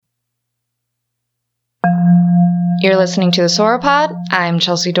You're listening to the Sauropod. I'm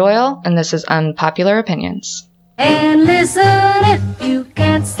Chelsea Doyle, and this is Unpopular Opinions. And listen, if you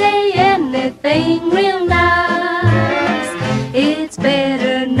can't say anything real nice, it's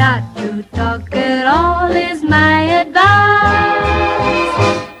better not to talk at all, is my advice.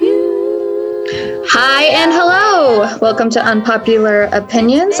 Hi and hello. Welcome to Unpopular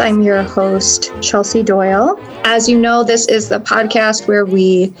Opinions. I'm your host, Chelsea Doyle. As you know, this is the podcast where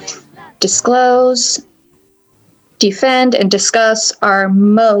we disclose, defend, and discuss our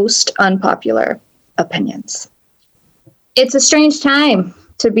most unpopular opinions. It's a strange time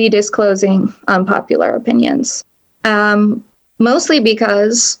to be disclosing unpopular opinions, mostly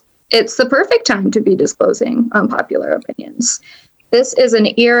because it's the perfect time to be disclosing unpopular opinions. This is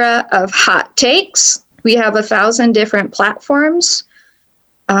an era of hot takes. We have 1,000 different platforms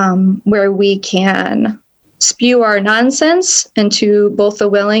where we can spew our nonsense into both the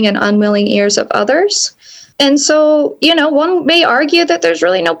willing and unwilling ears of others. And so, one may argue that there's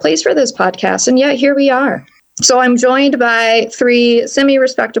really no place for this podcast, and yet here we are. So I'm joined by 3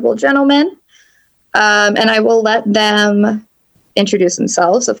 semi-respectable gentlemen, and I will let them introduce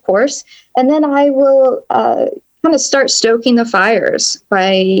themselves, of course, and then I will kind of start stoking the fires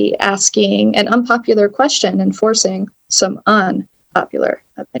by asking an unpopular question and forcing some unpopular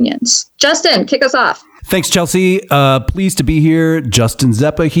opinions. Justin, kick us off. Thanks, Chelsea. Pleased to be here. Justin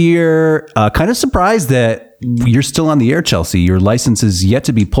Zeppa here. Kind of surprised that you're still on the air, Chelsea. Your license is yet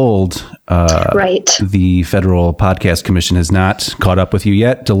to be pulled. Right. The Federal Podcast Commission has not caught up with you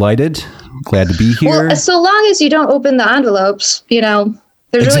yet. Delighted. Glad to be here. Well, so long as you don't open the envelopes, there's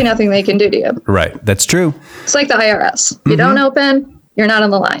really nothing they can do to you. Right. That's true. It's like the IRS. You don't open, you're not on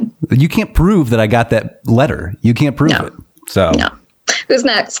the line. You can't prove that I got that letter. You can't prove it. So. No. Who's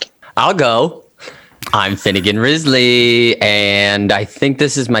next? I'll go. I'm Finnegan Risley, and I think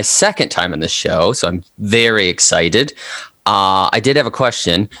this is my second time on this show, so I'm very excited. I did have a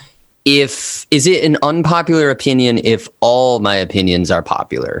question. Is it an unpopular opinion if all my opinions are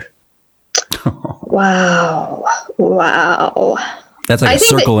popular? Wow. That's like a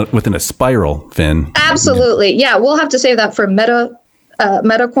circle within a spiral, Finn. Absolutely. Yeah, we'll have to save that for Meta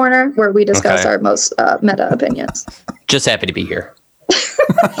Corner, where we discuss our most meta opinions. Just happy to be here.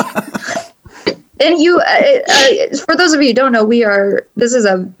 And you, for those of you who don't know, this is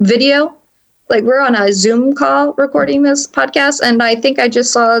a video. Like, we're on a Zoom call recording this podcast, and I think I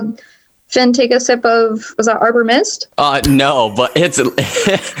just saw Finn take a sip of, was that Arbor Mist? No, but that's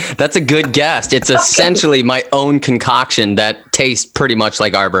a good guess. It's essentially my own concoction that tastes pretty much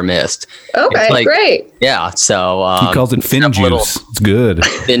like Arbor Mist. Okay, great. Yeah, so he calls it Finn juice. It's good.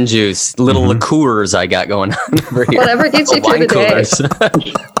 Finn juice, little liqueurs I got going on over here. Whatever gets you through the day.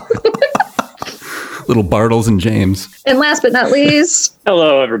 Little Bartles and James. And last but not least,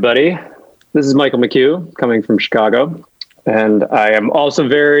 hello, everybody. This is Michael McHugh coming from Chicago, and I am also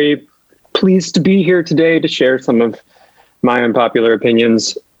very pleased to be here today to share some of my unpopular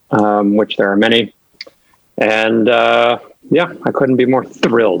opinions, which there are many. And I couldn't be more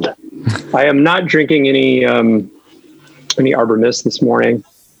thrilled. I am not drinking any Arbor Mist this morning,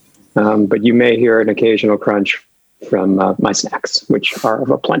 but you may hear an occasional crunch from my snacks, which are of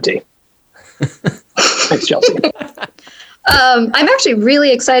aplenty. Thanks, Chelsea. I'm actually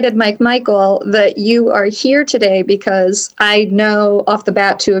really excited, Michael, that you are here today, because I know off the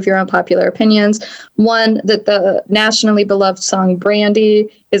bat 2 of your unpopular opinions. One, that the nationally beloved song Brandy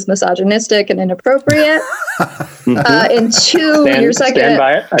is misogynistic and inappropriate. And 2, your second...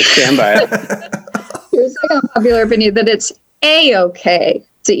 I stand by it. Your second unpopular opinion, that it's A-okay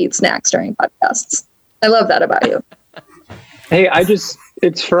to eat snacks during podcasts. I love that about you. Hey,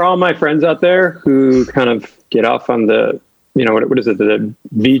 it's for all my friends out there who kind of get off on the, what is it? The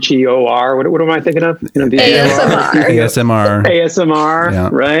VCOR? What am I thinking of? ASMR, yeah.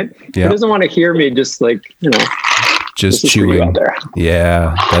 Right? Yeah. Who doesn't want to hear me just just chewing out there?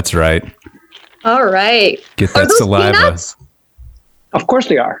 Yeah, that's right. All right. Get that saliva. Peanuts? Of course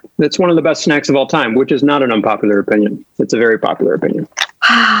they are. It's one of the best snacks of all time, which is not an unpopular opinion. It's a very popular opinion.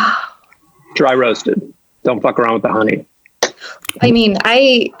 Dry roasted. Don't fuck around with the honey. I mean,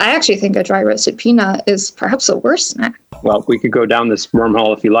 I actually think a dry roasted peanut is perhaps a worse snack. Well, we could go down this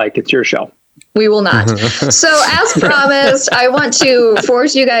wormhole if you like. It's your show. We will not. So as promised, I want to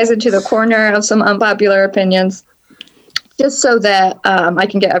force you guys into the corner of some unpopular opinions, just so that I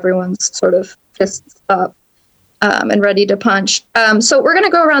can get everyone's sort of fists up and ready to punch. So we're going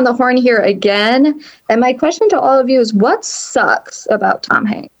to go around the horn here again. And my question to all of you is, what sucks about Tom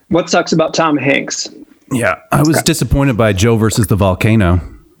Hanks? What sucks about Tom Hanks? Yeah, I was disappointed by Joe versus the Volcano.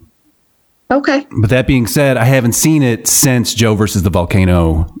 Okay. But that being said, I haven't seen it since Joe versus the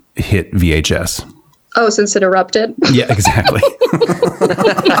Volcano hit VHS. Oh, since it erupted. Yeah, exactly.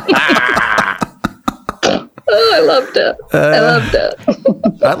 Oh, I loved it. I loved it.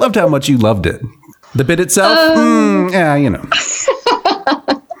 I loved how much you loved it. The bit itself, yeah, you know.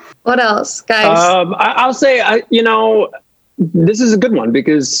 What else, guys? I'll say, this is a good one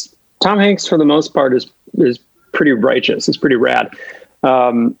because Tom Hanks, for the most part, is pretty righteous. It's pretty rad.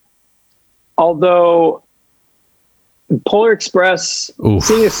 Although Polar Express,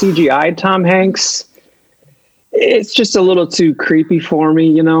 seeing a CGI Tom Hanks, it's just a little too creepy for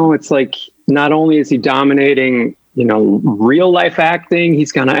me. It's like, not only is he dominating, real life acting,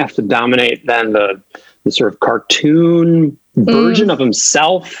 he's going to have to dominate then the sort of cartoon version of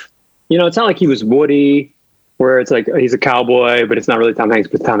himself. It's not like he was Woody, where it's like he's a cowboy, but it's not really Tom Hanks,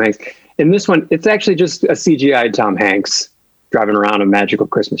 but Tom Hanks. In this one, it's actually just a CGI Tom Hanks driving around a magical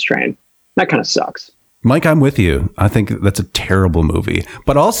Christmas train. That kind of sucks. Mike, I'm with you. I think that's a terrible movie.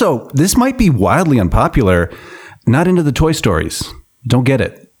 But also, this might be wildly unpopular. Not into the Toy Stories. Don't get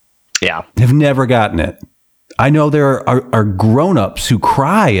it. Yeah. Have never gotten it. I know there are grown-ups who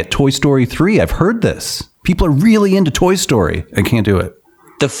cry at Toy Story 3. I've heard this. People are really into Toy Story. I can't do it.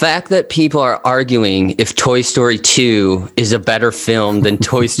 The fact that people are arguing if Toy Story 2 is a better film than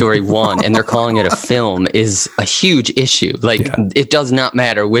Toy Story 1 and they're calling it a film is a huge issue. It does not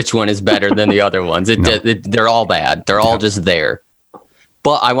matter which one is better than the other ones. They're all bad. They're all just there.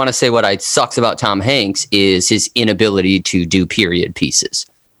 But I want to say what sucks about Tom Hanks is his inability to do period pieces.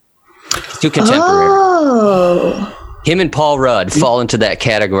 It's too contemporary. Oh. Him and Paul Rudd fall into that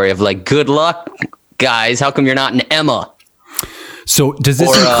category of like, good luck, guys. How come you're not an Emma? So does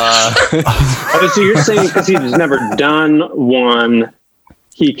this? So you're saying because he's never done one,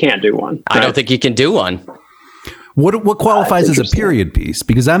 he can't do one? Right? I don't think he can do one. What qualifies as a period piece?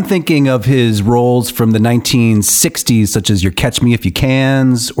 Because I'm thinking of his roles from the 1960s, such as your Catch Me If You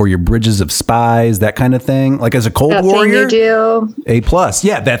Cans or your Bridges of Spies, that kind of thing. Like as a Cold Warrior, thing you do. A+.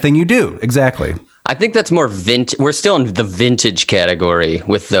 Yeah, that thing you do. Exactly. I think that's more vintage. We're still in the vintage category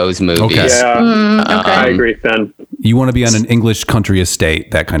with those movies. Okay. Yeah, I agree, Finn. You want to be on an English country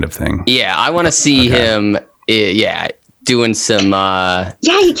estate, that kind of thing. Yeah, I want to see him, doing some...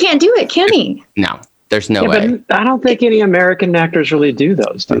 he can't do it, can he? No. There's no way. But I don't think any American actors really do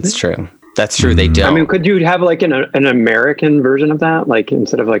those. That's true. That's true. They don't. I mean, could you have like an American version of that? Like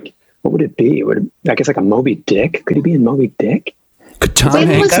instead of like, what would it be? I guess like a Moby Dick? Could he be in Moby Dick? Could Tom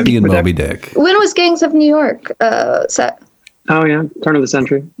Hanks be in Moby Dick? When was Gangs of New York set? Oh yeah, turn of the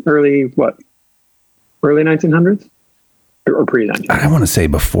century, early 1900s or pre-1900s? I want to say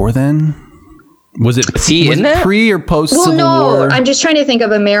before then. Was it in that? Pre or post Civil War? I'm just trying to think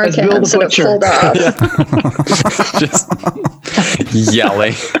of Americans that have pulled off. Just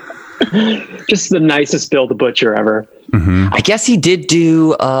yelling. Just the nicest Bill the Butcher ever. Mm-hmm. I guess he did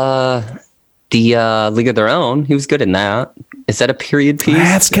do the League of Their Own. He was good in that. Is that a period piece?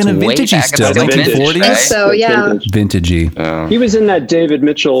 That's kind of vintagey still. 1940s? Right? So, yeah. Vintagey. He was in that David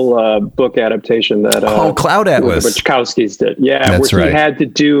Mitchell book adaptation that Cloud Atlas. Wachowskis did. Yeah, that's where right. He had to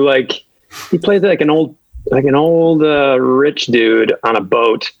do he played like an old rich dude on a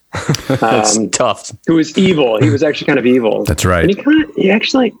boat. That's tough. Who was evil. He was actually kind of evil. That's right. And he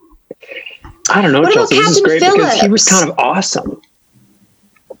actually, I don't know, what Chelsea. This is great Phillips? because he was kind of awesome.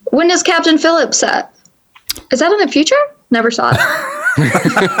 When is Captain Phillips set? Is that in the future? Never saw it.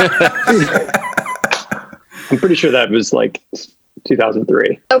 I'm pretty sure that was like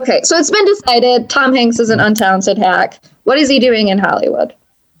 2003. Okay, so it's been decided Tom Hanks is an untalented hack. What is he doing in Hollywood?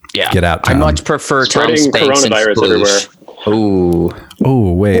 Yeah. Get out, Tom. I much prefer Tom Spreading Spanks and coronavirus Sploosh. Ooh.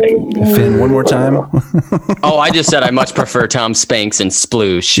 Oh, wait. Finn, one more time? Oh, I just said I much prefer Tom Spanks and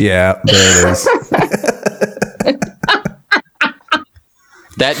Sploosh. Yeah, there it is.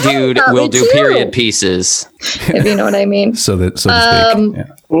 That dude will do period pieces. If you know what I mean. So to speak. Yeah.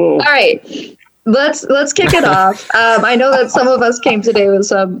 All right. Let's kick it off. I know that some of us came today with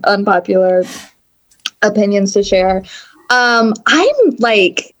some unpopular opinions to share. I'm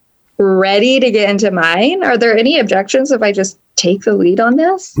like ready to get into mine. Are there any objections if I just take the lead on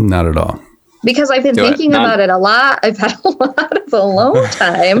this? Not at all. Because I've been thinking about it a lot. I've had a lot of alone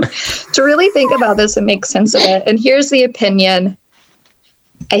time to really think about this and make sense of it. And here's the opinion.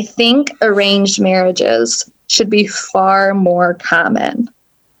 I think arranged marriages should be far more common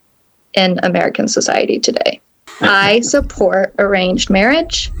in American society today. I support arranged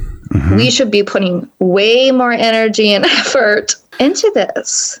marriage. Mm-hmm. We should be putting way more energy and effort into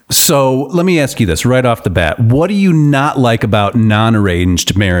this. So let me ask you this right off the bat. What do you not like about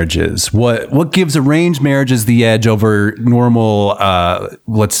non-arranged marriages? What gives arranged marriages the edge over normal,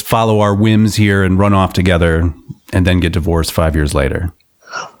 let's follow our whims here and run off together and then get divorced 5 years later?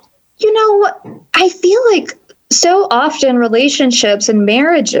 I feel like so often relationships and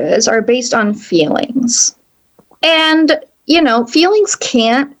marriages are based on feelings. And, feelings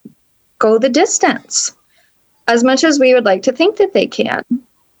can't go the distance as much as we would like to think that they can.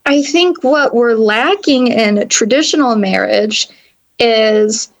 I think what we're lacking in traditional marriage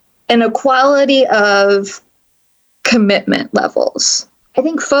is an equality of commitment levels. I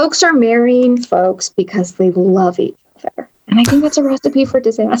think folks are marrying folks because they love each other. And I think that's a recipe for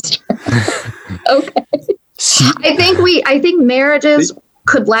disaster. Okay. I think marriages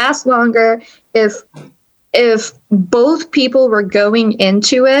could last longer if both people were going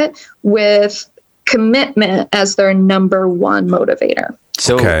into it with commitment as their number one motivator.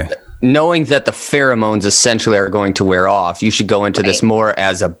 So knowing that the pheromones essentially are going to wear off, you should go into this more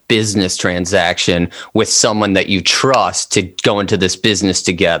as a business transaction with someone that you trust to go into this business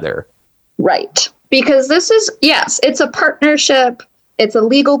together. Right. Because this is, it's a partnership. It's a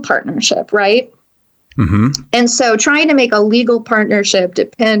legal partnership, right? Mm-hmm. And so trying to make a legal partnership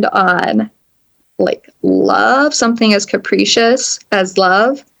depend on like love, something as capricious as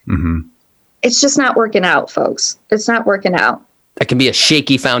love. Mm-hmm. It's just not working out, folks. It's not working out. That can be a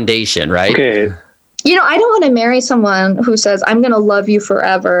shaky foundation, right? Okay. I don't want to marry someone who says, I'm going to love you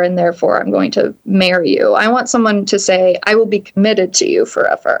forever, and therefore I'm going to marry you. I want someone to say, I will be committed to you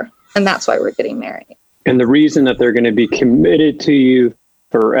forever. And that's why we're getting married. And the reason that they're going to be committed to you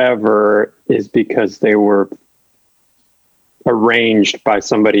forever is because they were arranged by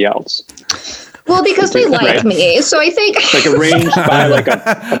somebody else. Well, because they like me. So I think like arranged by like a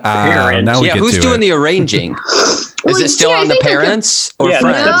parent. Who's doing the arranging? Is it still on the parents or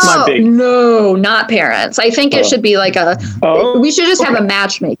friends? That's my big... No, not parents. I think it should be like we should just have a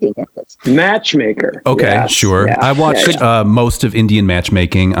matchmaking. Matchmaker. Okay, yes. sure. Yeah. I watched most of Indian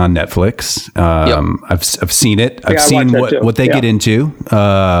Matchmaking on Netflix. I've seen it. I've seen what they get into.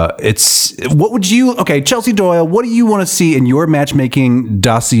 Chelsea Doyle, what do you want to see in your matchmaking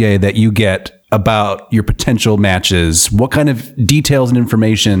dossier that you get about your potential matches? What kind of details and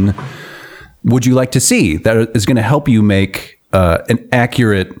information would you like to see that is going to help you make an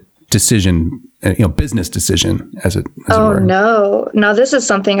accurate decision, business decision, as it were? No, this is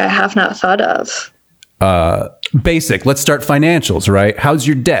something I have not thought of. Basic. Let's start financials, right? How's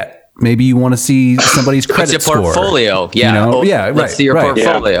your debt? Maybe you want to see somebody's credit score. What's your portfolio? Let's see your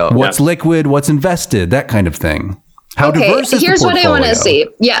portfolio. Yeah. What's liquid? What's invested? That kind of thing. How diverse is here's the portfolio? What I want to see.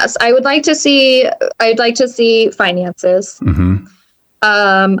 Yes, I'd like to see finances. Mm-hmm.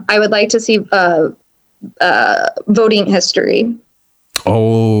 I would like to see voting history.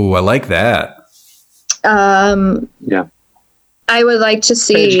 Oh, I like that. Yeah. I would like to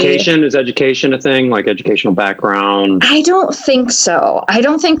see education. Is education a thing? Like educational background? I don't think so. I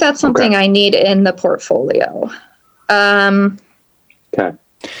don't think that's something I need in the portfolio. Okay.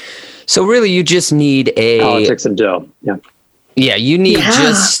 So really, you just need politics and dough. Yeah. Yeah, you need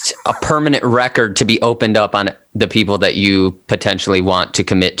just a permanent record to be opened up on the people that you potentially want to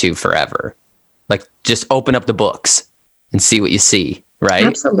commit to forever. Like, just open up the books and see what you see, right?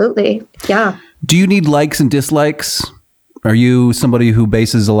 Absolutely. Yeah. Do you need likes and dislikes? Are you somebody who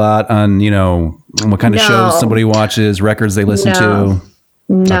bases a lot on, what kind of shows somebody watches, records they listen to?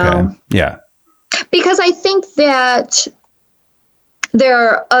 No. Okay. Yeah. Because I think that there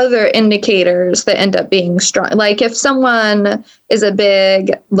are other indicators that end up being strong. Like if someone is I'm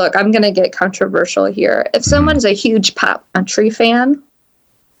going to get controversial here. If someone is a huge pop country fan,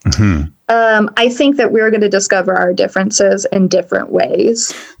 I think that we're going to discover our differences in different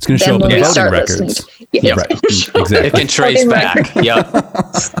ways. It's going to show up in the voting records. Yeah, right. Exactly. It can trace back. Yep.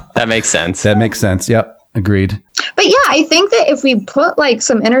 That makes sense. Yep. Agreed. But yeah, I think that if we put like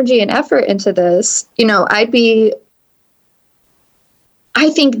some energy and effort into this, I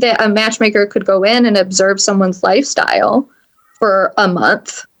think that a matchmaker could go in and observe someone's lifestyle for a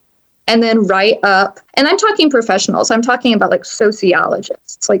month and then write up. And I'm talking professionals. I'm talking about like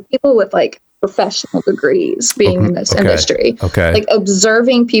sociologists, like people with like professional degrees being in this industry. Okay. Like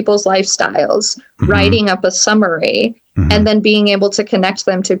observing people's lifestyles, writing up a summary, and then being able to connect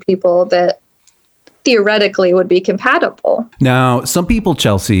them to people that theoretically would be compatible. Now, some people,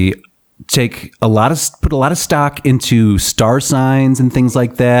 Chelsea, put a lot of stock into star signs and things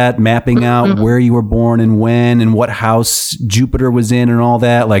like that, mapping out where you were born and when and what house Jupiter was in and all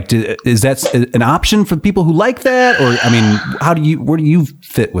that. Like, is that an option for people who like that? Or, where do you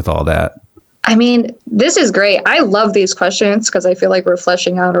fit with all that? This is great. I love these questions because I feel like we're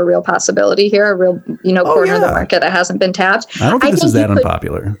fleshing out a real possibility here, a real, corner of the market that hasn't been tapped. I don't think this is that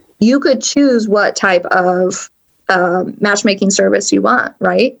unpopular. You could choose what type of matchmaking service you want,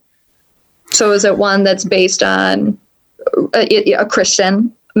 right? So is it one that's based on a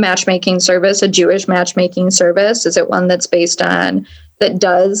Christian matchmaking service a Jewish matchmaking service? Is it one that's based on, that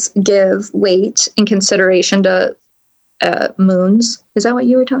does give weight and consideration to moons? Is that what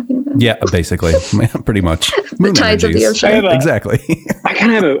you were talking about? Yeah, basically, pretty much. The tides of the ocean. Exactly. I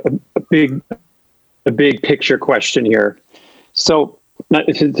kind of have a big picture question here. So, not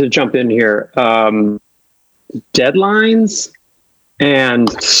to jump in here, deadlines and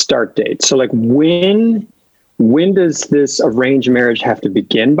start dates. So, like, when does this arranged marriage have to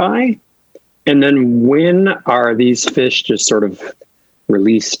begin by? And then when are these fish just sort of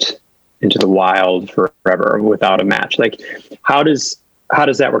released into the wild forever without a match? Like, how does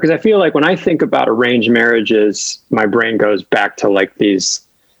that work? Because I feel like when I think about arranged marriages, my brain goes back to like these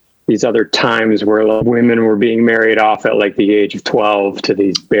other times where like, women were being married off at like the age of 12 to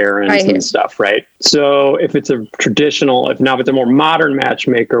these barons and stuff, right? So if it's a traditional, if it's a more modern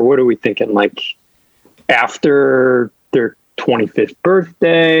matchmaker, what are we thinking? Like after their 25th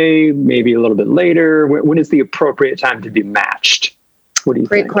birthday, maybe a little bit later? When is the appropriate time to be matched? What do you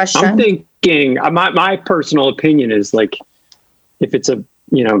think? Great question. I'm thinking, my personal opinion is like, if it's a,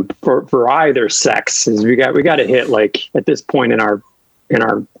 for either sex, is we got to hit like at this point in our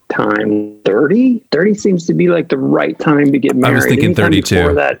time, 30 seems to be like the right time to get married. I was thinking 32.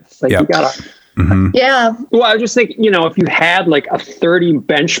 Before that, it's like you gotta. Mm-hmm. Yeah. Well, I was just thinking, if you had like a 30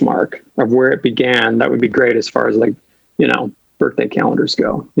 benchmark of where it began, that would be great as far as like, birthday calendars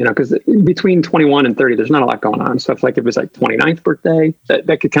go, because between 21 and 30, there's not a lot going on. So if it was like 29th birthday,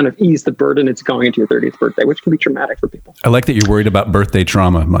 that could kind of ease the burden. It's going into your 30th birthday, which can be traumatic for people. I like that you're worried about birthday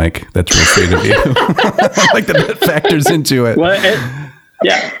trauma, Mike. That's real sweet of you. I like that factors into it. Well,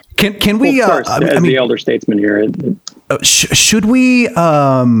 yeah. Can we, well, first, as the elder statesman here, should we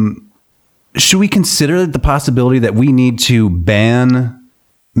consider the possibility that we need to ban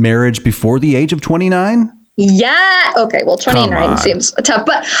marriage before the age of 29? Yeah. Okay. Well, 29 seems tough,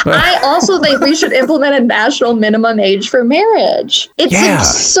 but I also think we should implement a national minimum age for marriage. It's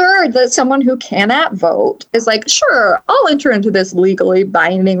absurd that someone who cannot vote is like, sure, I'll enter into this legally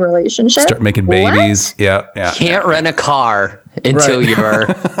binding relationship. Start making babies. What? Yeah. Can't rent a car until you're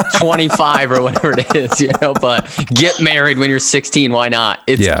 25 or whatever it is, but get married when you're 16. Why not?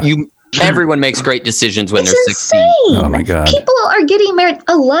 Everyone makes great decisions when they're 16. Oh my God. People are getting married.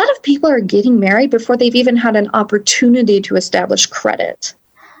 A lot of people are getting married before they've even had an opportunity to establish credit.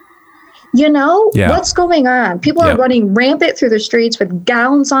 What's going on? People are running rampant through the streets with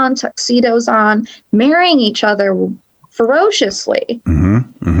gowns on, tuxedos on, marrying each other ferociously.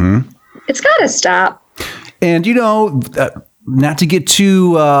 Mm-hmm. Mm-hmm. It's got to stop. And, not to get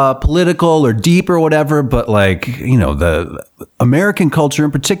too political or deep or whatever, but the American culture in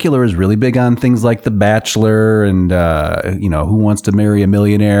particular is really big on things like The Bachelor and, Who Wants to Marry a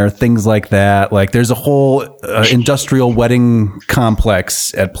Millionaire, things like that. Like there's a whole industrial wedding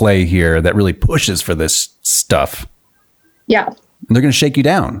complex at play here that really pushes for this stuff. Yeah. And they're going to shake you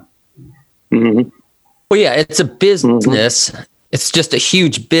down. Mm-hmm. Well, yeah, it's a business. Mm-hmm. It's just a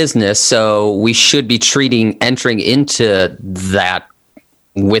huge business, so we should be entering into that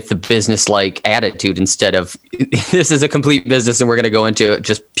with the business-like attitude instead of this is a complete business and we're going to go into it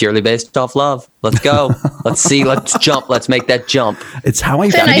just purely based off love. Let's go. Let's jump. Let's make that jump. It's how I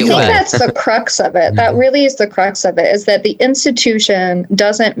think that's the crux of it. That really is the crux of it, is that the institution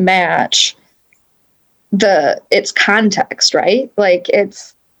doesn't match its context, right? Like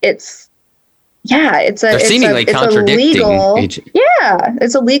it's a legal,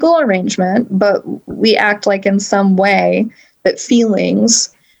 it's a legal arrangement, but we act like in some way that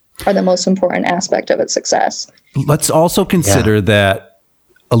feelings are the most important aspect of its success. Let's also consider that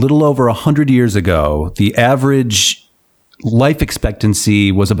a little over 100 years ago, the average life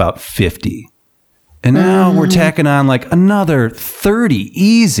expectancy was about 50. And now we're tacking on like another 30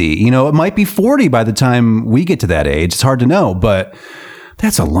 easy. It might be 40 by the time we get to that age. It's hard to know, but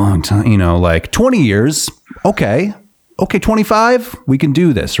that's a long time, like 20 years. Okay, 25, we can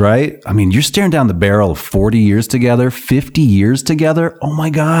do this, right? I mean, you're staring down the barrel of 40 years together, 50 years together. Oh my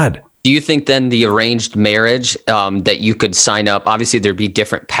God. Do you think then the arranged marriage that you could sign up, obviously there'd be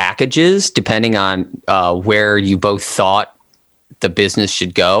different packages depending on where you both thought the business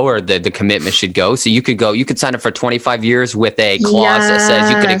should go or the commitment should go. So you could sign up for 25 years with a clause that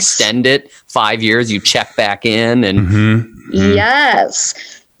says you could extend it 5 years, you check back in and... Mm-hmm. Yes.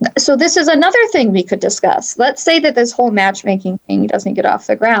 So this is another thing we could discuss. Let's say that this whole matchmaking thing doesn't get off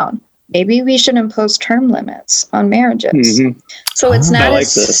the ground. Maybe we should impose term limits on marriages. Mm-hmm. So it's not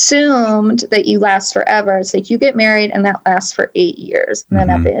assumed that you last forever. It's like you get married and that lasts for 8 years. And then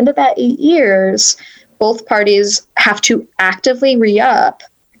at the end of that 8 years, both parties have to actively re-up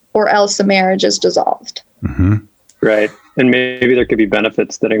or else the marriage is dissolved. Mm-hmm. Right. and maybe there could be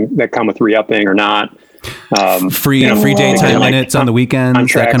benefits that come with re-upping or not. Free daytime minutes on the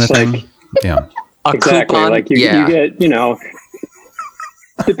weekends, that kind of thing. Yeah. Exactly. Coupon, like you get,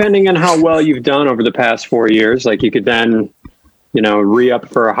 depending on how well you've done over the past 4 years, like you could then, re-up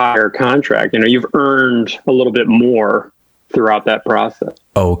for a higher contract. You've earned a little bit more throughout that process.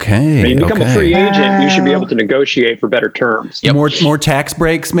 Okay. When you become a free agent, you should be able to negotiate for better terms. Yep. More tax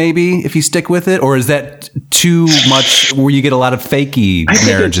breaks, maybe, if you stick with it, or is that too much where you get a lot of fakey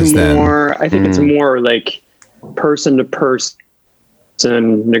marriages? I think it's more like person to person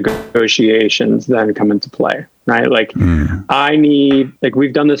negotiations then come into play, right? Like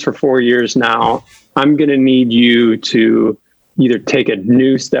we've done this for 4 years now. I'm going to need you to either take a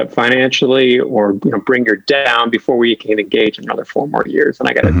new step financially or bring your debt down before we can engage in another 4 more years. And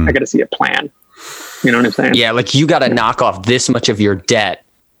I gotta see a plan. You know what I'm saying? Yeah, like you got to knock off this much of your debt.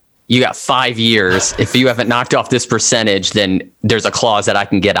 You got 5 years. If you haven't knocked off this percentage, then there's a clause that I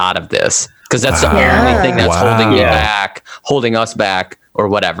can get out of this, because that's the only thing that's holding me back, holding us back, or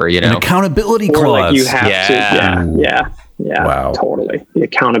whatever. An accountability clause. Like you have to. Yeah. Wow. Totally. The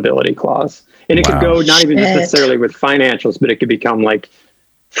accountability clause. And it could go not even just necessarily with financials, but it could become like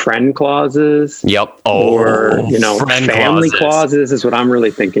friend clauses. Yep. Or, family clauses is what I'm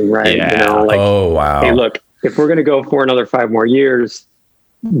really thinking, right? Yeah. Hey, look, if we're going to go for another 5 more years,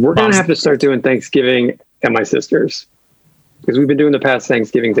 we're going to have to start doing Thanksgiving at my sister's, because we've been doing the past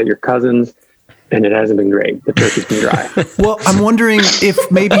Thanksgivings at your cousins, and it hasn't been great. The turkey's been dry. Well, I'm wondering if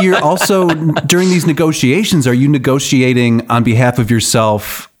maybe you're also, during these negotiations, are you negotiating on behalf of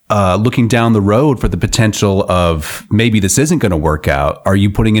yourself, looking down the road for the potential of maybe this isn't going to work out? Are you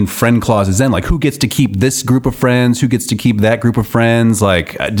putting in friend clauses then? Like, who gets to keep this group of friends? Who gets to keep that group of friends?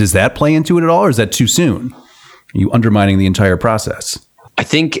 Like, does that play into it at all, or is that too soon? Are you undermining the entire process? I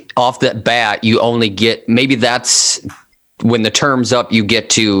think off that bat, you only get, maybe that's when the term's up, you get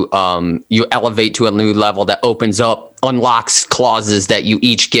to, you elevate to a new level that unlocks clauses that you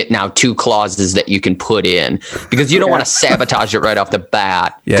each get now 2 clauses that you can put in, because you don't want to sabotage it right off the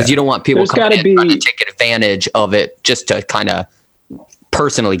bat, because you don't want people coming in trying to take advantage of it just to kind of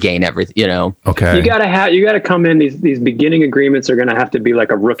personally gain everything, Okay. You gotta come in, these beginning agreements are going to have to be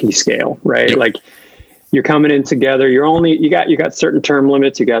like a rookie scale, right? Yep. Like you're coming in together, you got certain term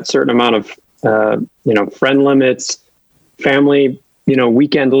limits, you got certain amount of, friend limits, family,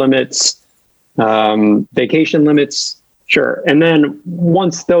 weekend limits, vacation limits. Sure. And then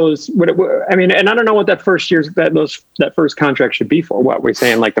once those, and I don't know what that first contract should be for. What we're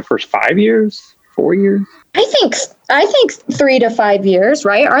saying, like the first 5 years, 4 years? I think 3 to 5 years,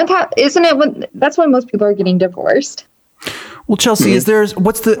 right? Isn't it that's when most people are getting divorced? Well, Chelsea,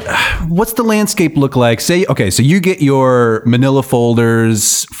 what's the landscape look like? So you get your manila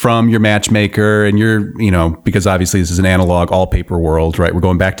folders from your matchmaker, and you're, because obviously this is an analog, all paper world, right? We're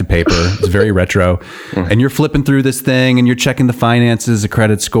going back to paper. It's very retro. And you're flipping through this thing and you're checking the finances, the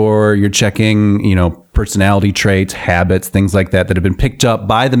credit score, you're checking, personality traits, habits, things like that have been picked up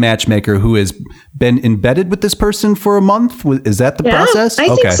by the matchmaker who has been embedded with this person for a month. Is that the process?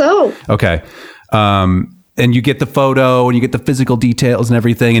 I think so. Okay. And you get the photo and you get the physical details and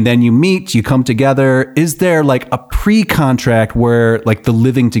everything. And then you meet, you come together. Is there like a pre-contract where like the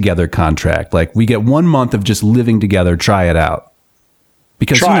living together contract, like we get 1 month of just living together, try it out?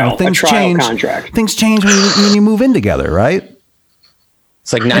 Because things change. Contract. Things change when you move in together, right?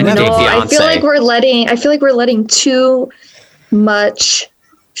 It's like 90 Day Fiancé. I feel like we're letting too much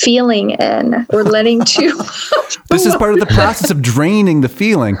feeling in. We're letting too much. This is part of the process of draining the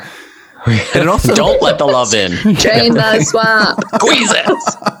feeling. And also, don't let the love in. Drain the swamp. Squeeze it.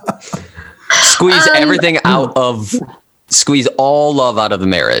 Squeeze everything out of. Squeeze all love out of the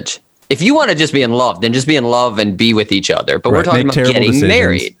marriage. If you want to just be in love, then just be in love and be with each other. But we're talking about getting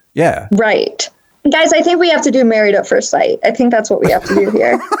married. Yeah. Right. Guys, I think we have to do Married at First Sight. I think that's what we have to do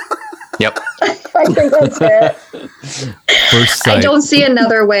here. Yep. I think that's it. First sight. I don't see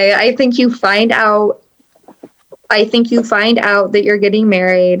another way. I think you find out that you're getting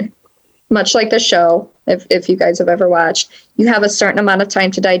married. Much like the show, if you guys have ever watched, you have a certain amount of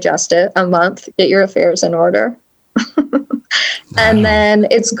time to digest it, a month, get your affairs in order. And then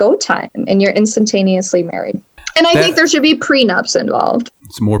it's go time and you're instantaneously married. And I think there should be prenups involved.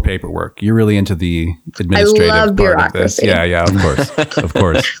 It's more paperwork. You're really into the administrative I love bureaucracy. Yeah, of course. Of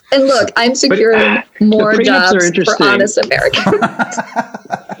course. And look, I'm securing more jobs for honest Americans.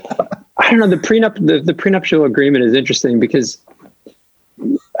 I don't know. The prenuptial agreement is interesting because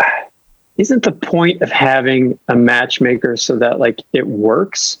isn't the point of having a matchmaker so that like it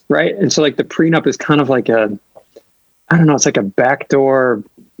works, right? And so like the prenup is kind of like it's like a backdoor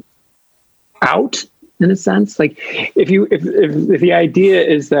out in a sense. Like if the idea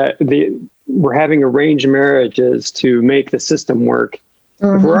is that we're having arranged marriages to make the system work,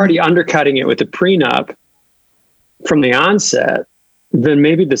 if we're already undercutting it with the prenup from the onset, then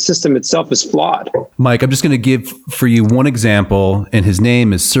maybe the system itself is flawed. Mike, I'm just going to give for you one example, and his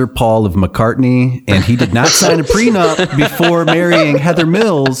name is Sir Paul of McCartney, and he did not sign a prenup before marrying Heather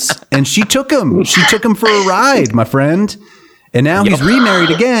Mills, and she took him. She took him for a ride, my friend. And now he's remarried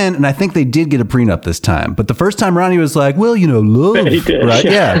again, and I think they did get a prenup this time. But the first time around, he was like, well, love, He did, right?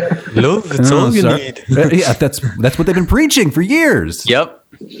 Yeah. Love, it's all you need. Yeah, that's what they've been preaching for years. Yep.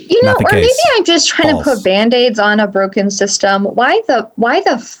 Or maybe I'm just trying to put Band-Aids on a broken system. Why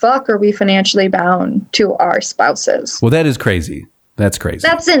the fuck are we financially bound to our spouses? Well, that is crazy. That's crazy.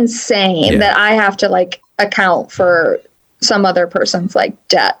 That's insane that I have to account for some other person's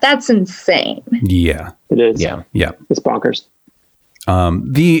debt. That's insane. Yeah. It is. Yeah. It's bonkers.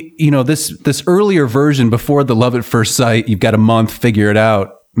 This earlier version before the love at first sight, you've got a month, figure it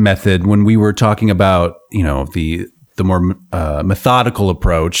out method, when we were talking about, the more methodical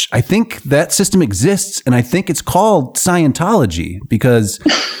approach, I think that system exists, and I think it's called Scientology, because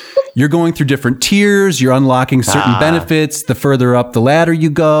you're going through different tiers, you're unlocking certain benefits the further up the ladder you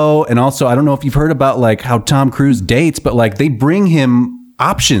go. And also, I don't know if you've heard about how Tom Cruise dates, but they bring him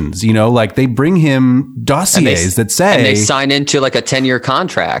options, they bring him dossiers that say, and they sign into a 10-year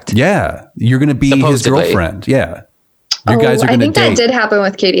contract. Yeah, you're going to be his girlfriend. Yeah. You guys are going to date. I think that did happen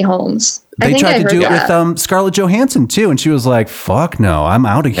with Katie Holmes. They tried to do it with Scarlett Johansson too, and she was like, "Fuck no, I'm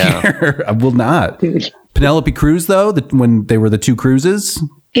out of here. I will not." Penelope Cruz, though, when they were the two cruises,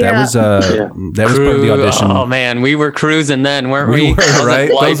 that was part of the audition. Oh man, we were cruising then, weren't we? We were, right?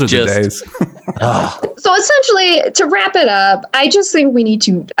 Those are the days. So essentially, to wrap it up, I just think we need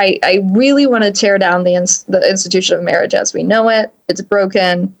to. I really want to tear down the institution of marriage as we know it. It's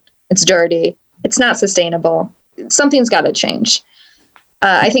broken. It's dirty. It's not sustainable. Something's got to change.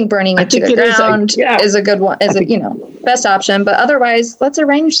 I think burning it to the ground is a good one, best option. But otherwise, let's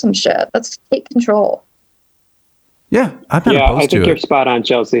arrange some shit. Let's take control. Yeah, I'm not opposed to it. I think you're spot on,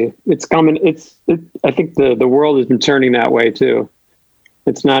 Chelsea. It's coming. I think the world has been turning that way too.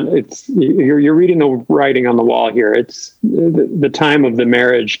 It's not. You're reading the writing on the wall here. It's the time of the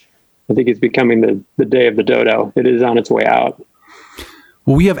marriage. I think it's becoming the day of the dodo. It is on its way out.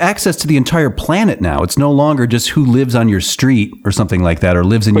 Well, we have access to the entire planet now. It's no longer just who lives on your street or something like that, or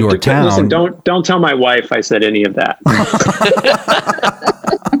lives in your town. Listen, don't tell my wife I said any of that.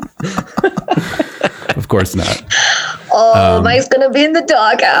 Of course not. Oh, Mike's gonna be in the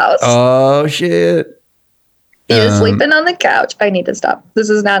doghouse. Oh shit! He is sleeping on the couch. I need to stop. This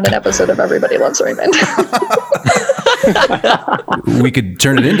is not an episode of Everybody Loves Raymond. We could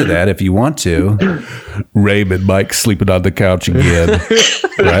turn it into that if you want to. Raymond, Mike sleeping on the couch again.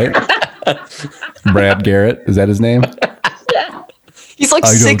 Right? Brad Garrett, is that his name? Yeah. He's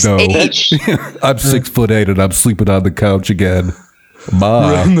 6'8". I'm 6'8" and I'm sleeping on the couch again.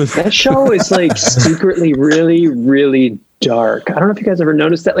 Mom. That show is secretly really, really dark. I don't know if you guys ever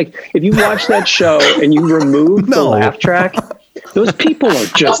noticed that. If you watch that show and you remove the laugh track, those people are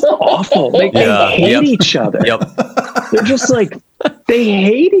just awful. They hate each other. Yep. They're just they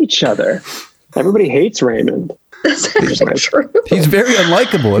hate each other. Everybody hates Raymond. That's actually true. He's very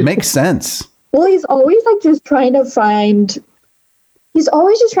unlikable. It makes sense. Well, he's always just trying to find. He's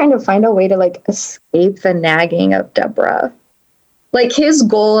always just trying to find a way to escape the nagging of Deborah. His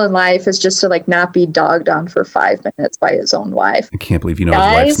goal in life is just to not be dogged on for 5 minutes by his own wife. I can't believe you know his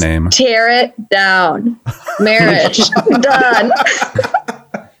wife's name. Tear it down. Marriage done.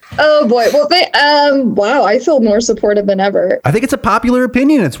 Oh boy. Well, wow. I feel more supportive than ever. I think it's a popular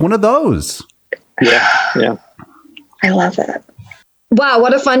opinion. It's one of those. Yeah. I love it. Wow,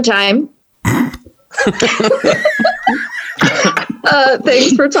 what a fun time.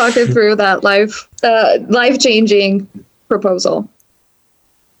 Thanks for talking through that life-changing proposal.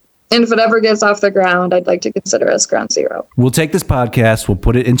 And if it ever gets off the ground, I'd like to consider us ground zero. We'll take this podcast, we'll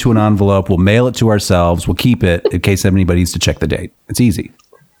put it into an envelope, we'll mail it to ourselves, we'll keep it in case anybody needs to check the date. It's easy.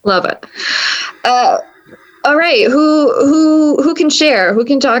 Love it. All right, who can share? Who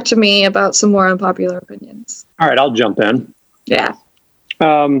can talk to me about some more unpopular opinions? All right, I'll jump in. Yeah.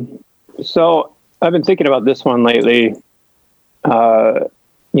 So I've been thinking about this one lately.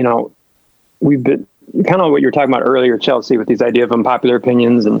 We've been kind of what you were talking about earlier, Chelsea, with these idea of unpopular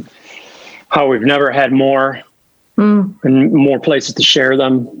opinions and how we've never had more and more places to share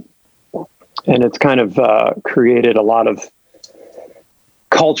them. And it's kind of created a lot of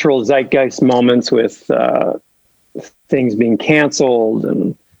cultural zeitgeist moments with things being canceled.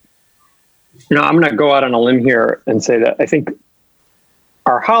 And, I'm going to go out on a limb here and say that I think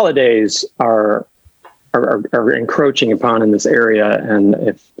our holidays are are encroaching upon in this area. And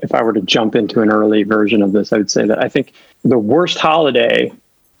if I were to jump into an early version of this, I would say that I think the worst holiday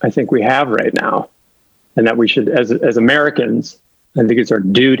I think we have right now, and that we should, as Americans, I think it's our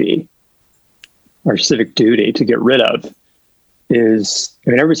duty, our civic duty to get rid of is, I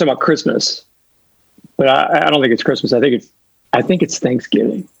mean, everybody's talking about Christmas, but I don't think it's Christmas. I think it's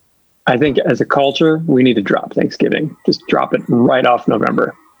Thanksgiving. I think as a culture, we need to drop Thanksgiving. Just drop it right off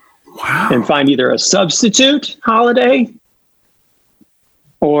November. Wow. And find either a substitute holiday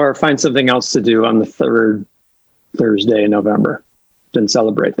or find something else to do on the third Thursday in November than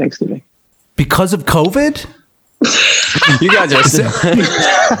celebrate Thanksgiving. Because of COVID? You guys are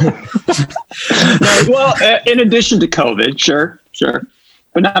Well, in addition to COVID, sure,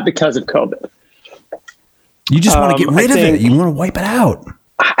 but not because of COVID. You just want to get rid of it. You want to wipe it out.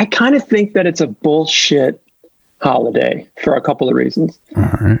 I kind of think that it's a bullshit holiday for a couple of reasons. All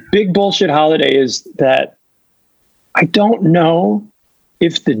right. Big bullshit holiday is that I don't know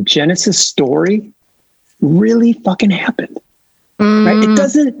if the Genesis story really fucking happened. Right? It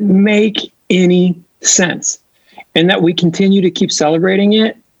doesn't make any sense. And that we continue to keep celebrating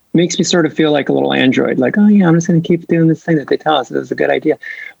it makes me sort of feel like a little android. Like, oh yeah, I'm just going to keep doing this thing that they tell us. This is a good idea.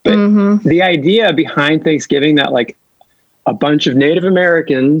 But the idea behind Thanksgiving that like a bunch of Native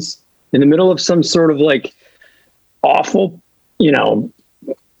Americans in the middle of some sort of like awful,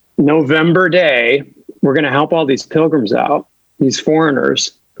 November day, we're going to help all these pilgrims out, these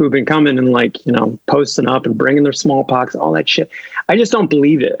foreigners who've been coming and like, posting up and bringing their smallpox, all that shit. I just don't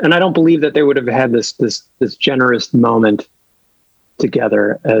believe it. And I don't believe that they would have had this generous moment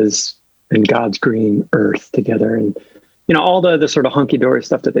together as in God's green earth together. And, all the sort of hunky-dory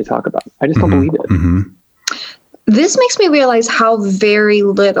stuff that they talk about. I just don't believe it. Mm-hmm. This makes me realize how very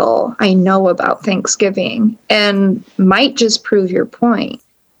little I know about Thanksgiving and might just prove your point.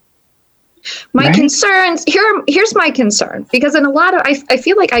 My concerns, here's my concern, because in a lot of, I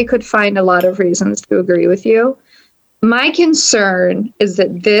feel like I could find a lot of reasons to agree with you. My concern is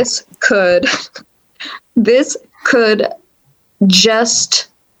that this could just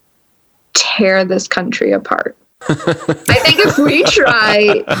tear this country apart. I think if we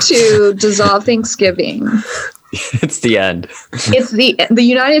try to dissolve Thanksgiving, it's the end. It's the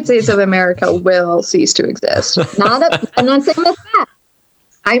United States of America will cease to exist. I'm not saying that's bad.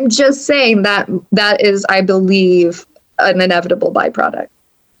 I'm just saying that is, I believe, an inevitable byproduct.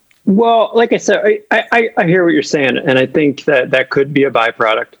 Well, like I said, I hear what you're saying, and I think that could be a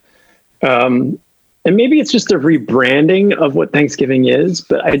byproduct. And maybe it's just a rebranding of what Thanksgiving is,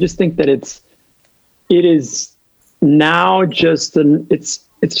 but I just think that it is now just it's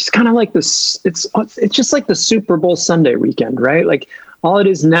just kind of like this. It's just like the Super Bowl Sunday weekend, right? Like all it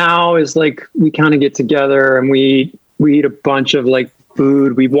is now is like we kind of get together and we eat a bunch of like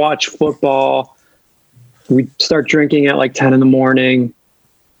food. We watch football. We start drinking at like 10 in the morning.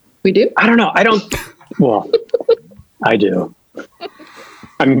 We do? I don't know. Well, I do.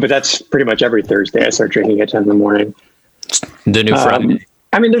 I mean, but that's pretty much every Thursday I start drinking at 10 in the morning. The new Friday.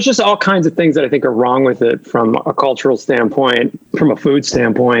 I mean, there's just all kinds of things that I think are wrong with it from a cultural standpoint, from a food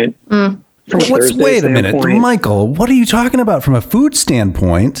standpoint. Wait a minute, Michael, what are you talking about from a food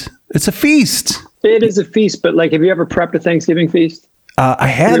standpoint? It's a feast. It is a feast, but like, have you ever prepped a Thanksgiving feast? I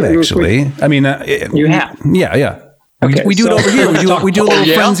have actually. I mean, you have? Yeah. Okay, we do it over here. We do a little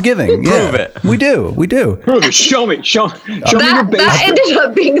Friendsgiving. Prove it. We do. Prove it. Show me your base. That ended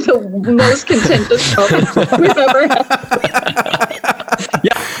up being the most contentious moment we've ever had.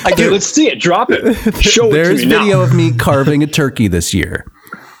 Yeah, I do. Let's see it. Drop it. Show it to me. There's video of me carving a turkey this year.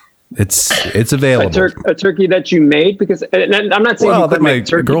 It's available. A turkey that you made, because and I'm not saying that my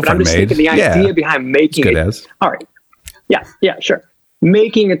girlfriend but I'm just made. thinking the idea behind making it. All right. Yeah, sure.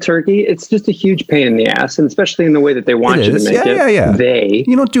 Making a turkey, it's just a huge pain in the ass, and especially in the way that they want you to make it. Yeah.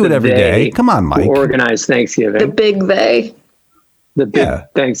 You don't do it every day. Come on, Mike. Organize Thanksgiving. The big they. The big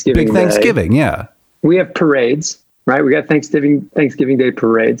Thanksgiving. Big Thanksgiving. Yeah. We have parades. Right, we got Thanksgiving Day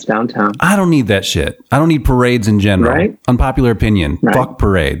parades downtown. I don't need that shit. I don't need parades in general. Right? Unpopular opinion. Right. Fuck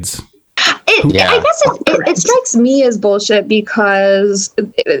parades. I guess it strikes me as bullshit because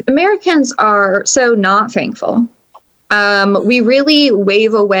Americans are so not thankful. We really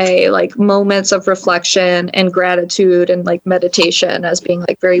wave away like moments of reflection and gratitude and like meditation as being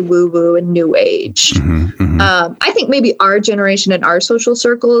like very woo-woo and new age. I think maybe our generation and our social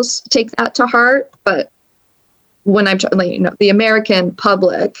circles take that to heart, but when I'm talking, the American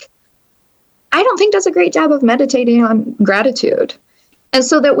public, I don't think does a great job of meditating on gratitude. And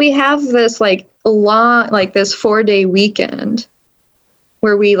so that we have this like long, like this 4-day weekend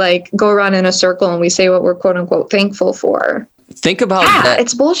where we like go around in a circle and we say what we're quote unquote thankful for. Think about that.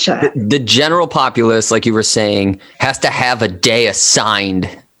 It's bullshit. The general populace, like you were saying, has to have a day assigned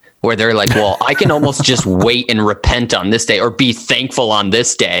where they're like, well, I can almost just wait and repent on this day or be thankful on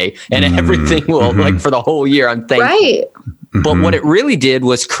this day, and everything will, like, for the whole year, I'm thankful. Right. But what it really did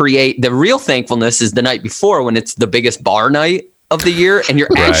was create the real thankfulness is the night before, when it's the biggest bar night of the year, and you're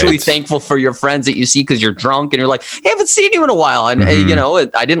actually thankful for your friends that you see because you're drunk and you're like, hey, I haven't seen you in a while, and you know,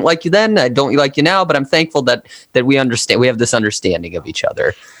 I didn't like you then, I don't like you now, but I'm thankful that we understand, we have this understanding of each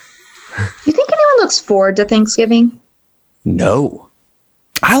other. You think anyone looks forward to Thanksgiving? No.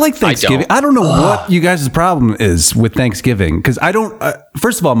 I like Thanksgiving. I don't know what you guys' problem is with Thanksgiving, because I don't.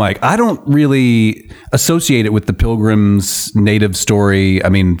 First of all, Mike, I don't really associate it with the Pilgrim's native story. I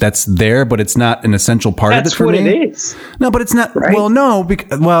mean, that's there, but it's not an essential part of it for me. That's what it is. No, but it's not. Right? Well, no,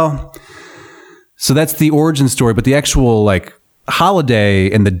 so that's the origin story, but the actual like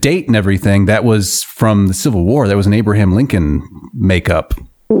holiday and the date and everything, that was from the Civil War. That was an Abraham Lincoln makeup.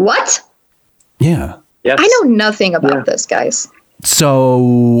 What? Yeah. Yes. I know nothing about this, guys.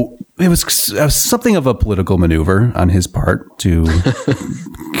 So it was something of a political maneuver on his part to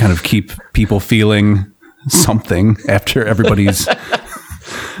kind of keep people feeling something after everybody's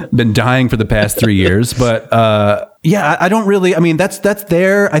been dying for the past 3 years. But yeah, I don't really. I mean, that's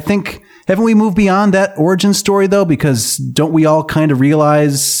there. I think, haven't we moved beyond that origin story though? Because don't we all kind of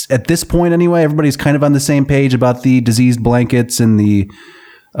realize at this point anyway, everybody's kind of on the same page about the diseased blankets and the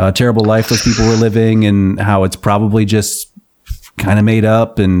terrible life those people were living, and how it's probably just kind of made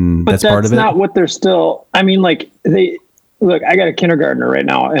up, and that's part of it. That's not what they're still. I mean, like, they look. I got a kindergartner right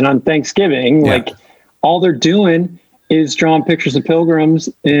now, and on Thanksgiving, like, all they're doing is drawing pictures of pilgrims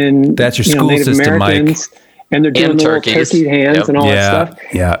and that's your school Native system, Americans, Mike. And they're doing And the little turkeys. turkey hands and all that stuff.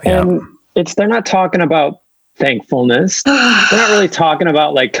 Yeah. And they're not talking about thankfulness. They're not really talking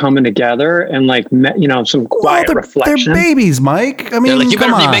about like coming together and like some quiet reflection. They're babies, Mike. I mean, They're like, you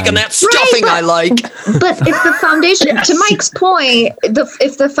better come be on. making that stuffing I like. But if the foundation, to Mike's point,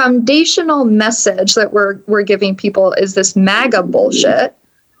 if the foundational message that we're giving people is this MAGA bullshit,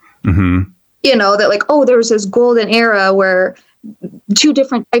 that like, oh, there was this golden era where two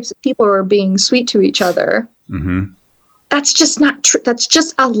different types of people were being sweet to each other. That's just not true. That's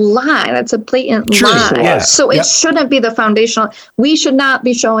just a lie. That's a blatant lie. Yeah. So it shouldn't be the foundational. We should not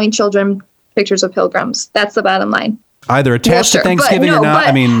be showing children pictures of pilgrims. That's the bottom line. Either attached to Thanksgiving or not.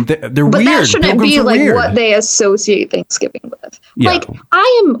 I mean, they're but weird. That shouldn't Pilgrims be are like weird. what they associate Thanksgiving with. Yeah. Like,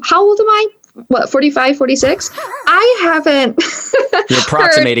 how old am I? What, 45, 46? I haven't. You're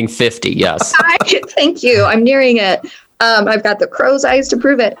approximating 50, yes. Thank you. I'm nearing it. I've got the crow's eyes to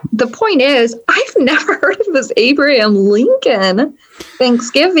prove it. The point is, I've never heard of this Abraham Lincoln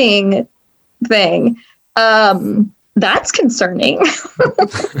Thanksgiving thing. That's concerning.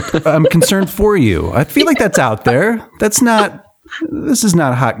 I'm concerned for you. I feel like that's out there. This is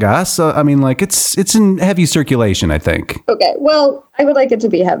not hot goss. I mean, like, it's in heavy circulation, I think. Okay. Well, I would like it to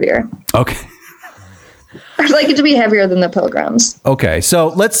be heavier. Okay. I'd like it to be heavier than the Pilgrims. Okay, so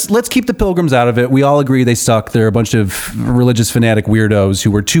let's keep the Pilgrims out of it. We all agree they suck. They're a bunch of religious fanatic weirdos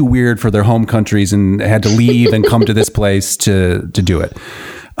who were too weird for their home countries and had to leave and come to this place to do it,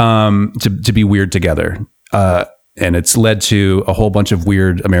 to be weird together. And it's led to a whole bunch of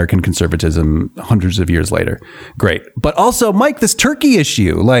weird American conservatism hundreds of years later. Great. But also, Mike, this turkey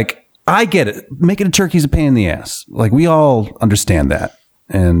issue, like, I get it. Making a turkey is a pain in the ass. Like, we all understand that.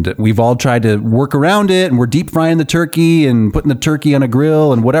 And we've all tried to work around it, and we're deep frying the turkey and putting the turkey on a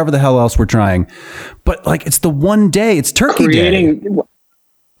grill and whatever the hell else we're trying. But like, it's the one day, it's turkey day.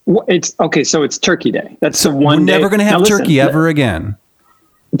 It's okay. So it's Turkey Day. That's the one day. We're never going to have turkey ever again.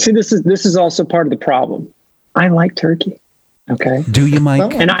 See, this is also part of the problem. I like turkey. Okay. Do you,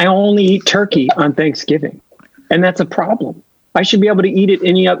 Mike? And I only eat turkey on Thanksgiving, and that's a problem. I should be able to eat it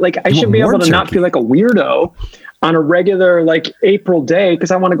I should be able to not feel like a weirdo on a regular like April day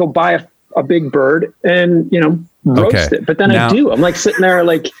because I want to go buy a big bird and roast it. But then I do. I'm like sitting there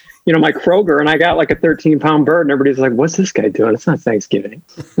like my Kroger, and I got like a 13-pound bird, and everybody's like, "What's this guy doing? It's not Thanksgiving.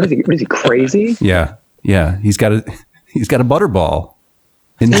 What is he crazy?" Yeah. He's got a butterball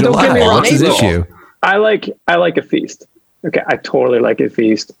in And July. don't get me wrong, What's his issue? I like a feast. Okay, I totally like a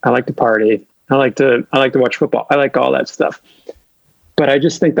feast. I like to party. I like to watch football. I like all that stuff. But I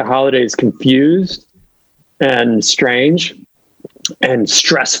just think the holiday is confused and strange and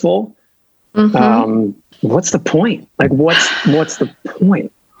stressful. What's the point? Like, what's the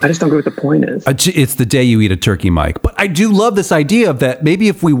point? I just don't get what the point is. It's the day you eat a turkey, Mike. But I do love this idea of that. Maybe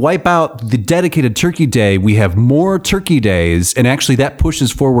if we wipe out the dedicated turkey day, we have more turkey days, and actually that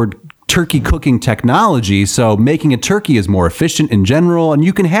pushes forward turkey cooking technology. So making a turkey is more efficient in general, and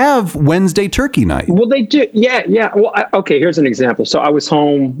you can have Wednesday turkey night. Well, they do. Yeah. Well, okay, here's an example. So I was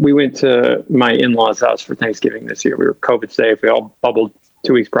home. We went to my in-laws' house for Thanksgiving this year. We were COVID safe. We all bubbled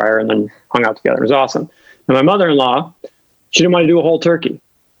 2 weeks prior and then hung out together. It was awesome. And my mother-in-law, she didn't want to do a whole turkey.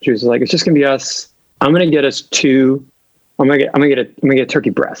 She was like, it's just going to be us. I'm going to get us I'm going to get a turkey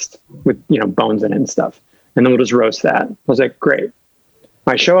breast with, bones in it and stuff. And then we'll just roast that. I was like, great.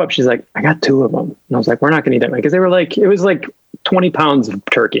 I show up. She's like, I got 2 of them. And I was like, we're not going to eat that many. Because they were like, it was like 20 pounds of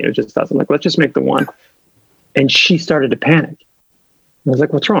turkey. It just doesn't. Like, let's just make the one. And she started to panic. I was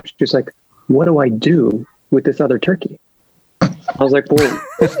like, what's wrong? She was like, what do I do with this other turkey? I was like, well,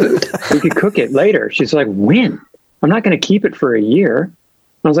 we could cook it later. She's like, when? I'm not going to keep it for a year. And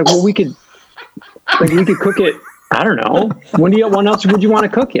I was like, well, we could cook it. I don't know. When else would you want to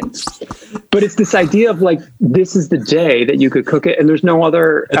cook it? But it's this idea of like, this is the day that you could cook it, and there's no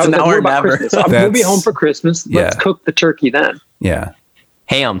other. It's an hour never. We'll be home for Christmas. Let's cook the turkey then. Yeah.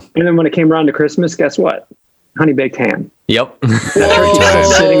 Ham. And then when it came around to Christmas, guess what? Honey baked ham. Yep. That turkey's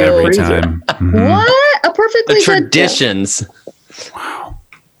still sitting in a Every freezer. time. Mm-hmm. What? A perfectly The good traditions. Wow.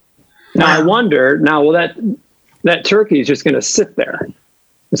 Now I wonder. That turkey is just going to sit there.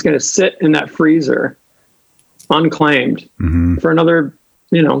 It's going to sit in that freezer, unclaimed, for another,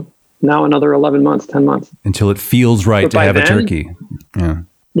 now another 11 months, 10 months. Until it feels right to have a turkey. Yeah.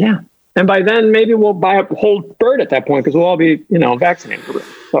 Yeah. And by then, maybe we'll buy a whole bird at that point because we'll all be, vaccinated.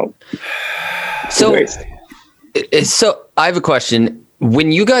 So I have a question.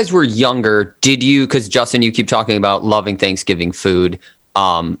 When you guys were younger, because Justin, you keep talking about loving Thanksgiving food.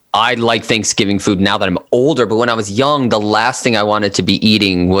 I like Thanksgiving food now that I'm older, but when I was young, the last thing I wanted to be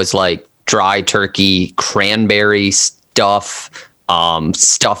eating was like dry turkey, cranberry stuff,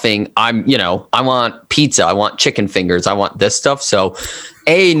 stuffing. I want pizza. I want chicken fingers. I want this stuff. So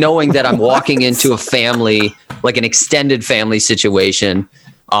knowing that I'm walking into a family, like an extended family situation,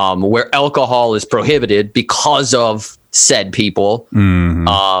 where alcohol is prohibited because of said people.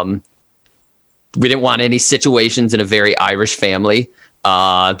 Mm-hmm. We didn't want any situations in a very Irish family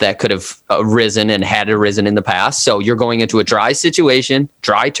that could have arisen in the past. So you're going into a dry situation,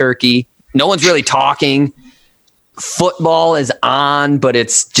 dry turkey. No one's really talking. Football is on, but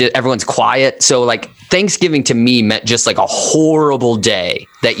it's just, everyone's quiet. So like Thanksgiving to me meant just like a horrible day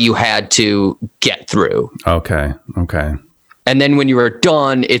that you had to get through. Okay. And then when you were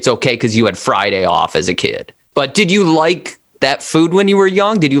done, it's okay because you had Friday off as a kid. But did you like that food when you were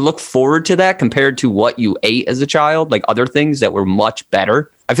young? Did you look forward to that compared to what you ate as a child? Like other things that were much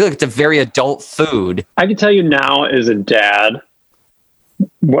better? I feel like it's a very adult food. I can tell you now as a dad,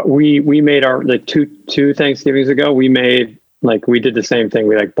 what we made our like two Thanksgivings ago, we did the same thing.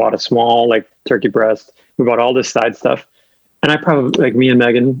 We like bought a small like turkey breast. We bought all this side stuff. And I probably, like me and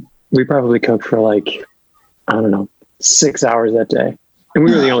Megan, we probably cooked for like, I don't know, 6 hours that day. And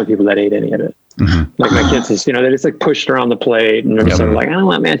we were the only people that ate any of it. Mm-hmm. Like my kids just, they just like pushed around the plate and they're sort of like, I don't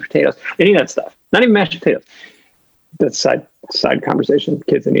want mashed potatoes. Any of that stuff. Not even mashed potatoes. That's side conversation,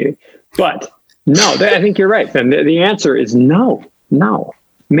 kids and eating. But no, I think you're right, Ben. The answer is no.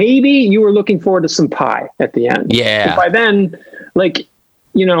 Maybe you were looking forward to some pie at the end. Yeah. But by then, like,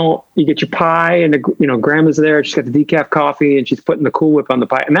 you get your pie and, grandma's there. She's got the decaf coffee and she's putting the Cool Whip on the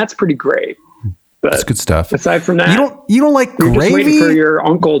pie. And that's pretty great. But that's good stuff. Aside from that, you don't like gravy? Just waiting for your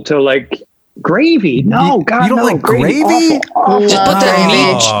uncle to like gravy. No, God, you don't like gravy? Awful. Just put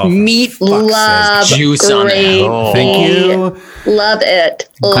that meat juice on it. Oh. Thank you. Love it.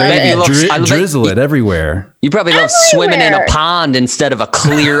 Drizzle it everywhere. You probably love swimming in a pond instead of a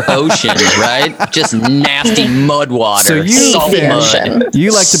clear ocean, right? Just nasty mud water. So salt mud.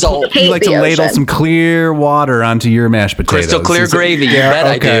 You like to ladle some clear water onto your mashed potatoes. Crystal clear gravy. You bet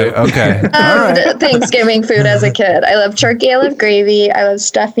I do. Okay. Loved Thanksgiving food as a kid. I love turkey. I love gravy. I love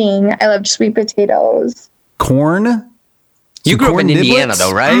stuffing. I love sweet potatoes. Corn? You grew up in Indiana,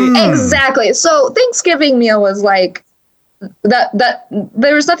 though, right? Exactly. So Thanksgiving meal was like that.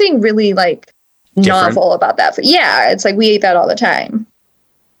 There was nothing really like novel about that. Yeah, it's like we ate that all the time.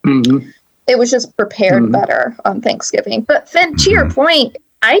 Mm-hmm. It was just prepared better on Thanksgiving. But then to your point,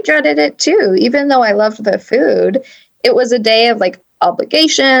 I dreaded it too. Even though I loved the food, it was a day of like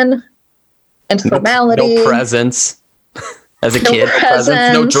obligation and formality. No presents. As a kid,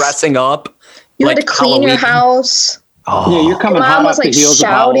 no dressing up. You had to clean your house. Oh. Yeah, you're coming hot off the heels of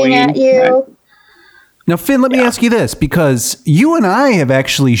Halloween. Shouting at you. Right. Now, Finn, let me ask you this, because you and I have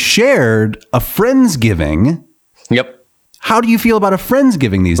actually shared a Friendsgiving. Yep. How do you feel about a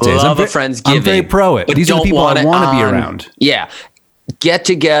Friendsgiving these days? Love a Friendsgiving. I'm very pro it. These are the people I want to be around. Yeah. get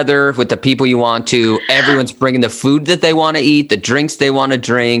together with the people you want to. Everyone's bringing the food that they want to eat, the drinks they want to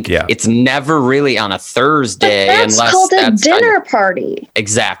drink. Yeah. It's never really on a Thursday. But that's unless called a that's dinner party.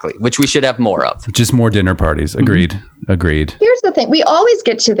 Exactly, which we should have more of. Just more dinner parties. Agreed. Agreed. Here's the thing. We always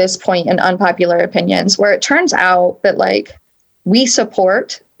get to this point in unpopular opinions where it turns out that like we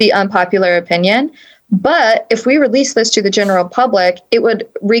support the unpopular opinion, but if we release this to the general public, it would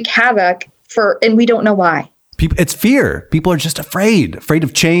wreak havoc and we don't know why. People, it's fear. People are just afraid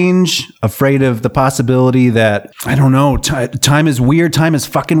of change, afraid of the possibility that, I don't know, time is weird. Time is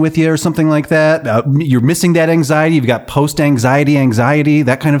fucking with you or something like that. You're missing that anxiety. You've got post-anxiety,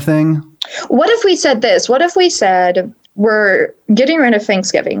 that kind of thing. What if we said this? What if we said we're getting rid of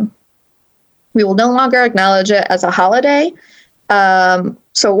Thanksgiving? We will no longer acknowledge it as a holiday.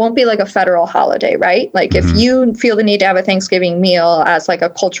 So it won't be like a federal holiday, right? Like if you feel the need to have a Thanksgiving meal as like a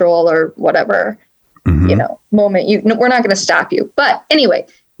cultural or whatever, moment, we're not going to stop you. But anyway,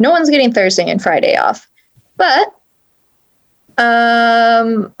 no one's getting Thursday and Friday off. But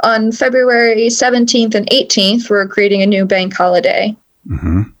on February 17th and 18th, we're creating a new bank holiday.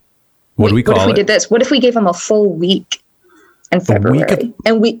 Mm-hmm. What do we call it? What if we did this? What if we gave them a full week in February?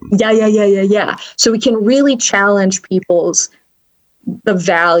 Yeah. So we can really challenge the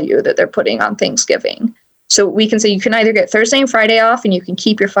value that they're putting on Thanksgiving. So we can say you can either get Thursday and Friday off and you can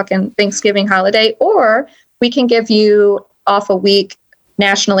keep your fucking Thanksgiving holiday, or we can give you off a week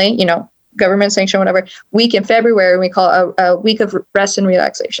nationally, government sanction, whatever, week in February, and we call it a week of rest and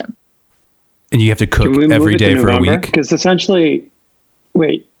relaxation. And you have to cook every day for a week? Because essentially,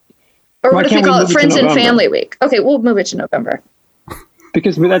 wait. Or what if we call it Friends and Family Week? Okay, we'll move it to November.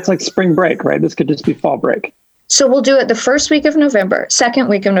 Because that's like spring break, right? This could just be fall break. So we'll do it the first week of November, second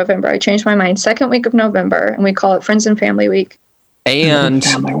week of November. I changed my mind. Second week of November, and we call it Friends and Family Week. And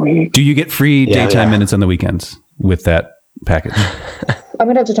do you get free daytime minutes on the weekends with that package? I'm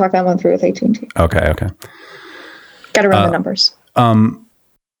going to have to talk that one through with AT&T. Okay. Got to run the numbers.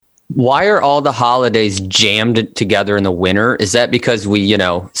 Why are all the holidays jammed together in the winter? Is that because we,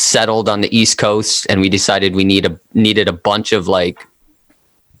 settled on the East Coast and we decided we needed a bunch of like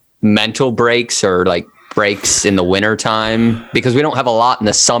mental breaks or like breaks in the winter time, because we don't have a lot in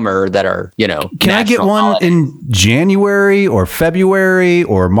the summer that are, Can I get one holidays in January or February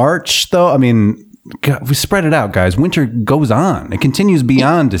or March though? I mean, God, we spread it out, guys. Winter goes on. It continues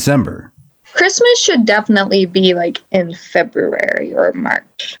beyond December. Christmas should definitely be like in February or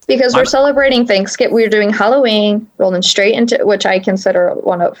March, because we're celebrating Thanksgiving. We're doing Halloween, rolling straight into, which I consider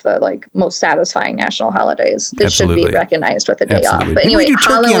one of the like most satisfying national holidays. It should be recognized with a day off. But anyway, do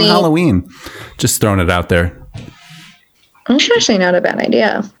turkey on Halloween. Just throwing it out there. It's actually not a bad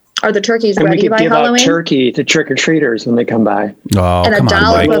idea. Are the turkeys and ready by Halloween? And we could give out turkey to trick-or-treaters when they come by. Oh, and come a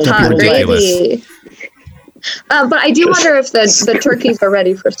dollop of hot gravy. But I do wonder if the turkeys are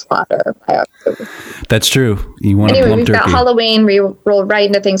ready for slaughter by October. That's true. You want anyway, a plump we've turkey. got Halloween. We roll right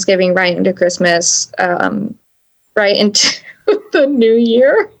into Thanksgiving, right into Christmas, right into the New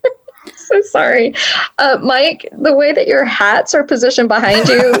Year. So sorry, Mike. The way that your hats are positioned behind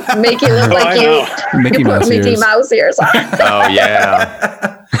you make you look like you put Mickey Mouse ears on. Oh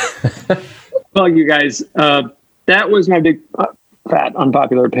yeah. Well, you guys, that was my big fat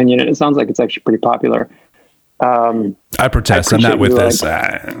unpopular opinion. It sounds like it's actually pretty popular. I protest. I'm not with this.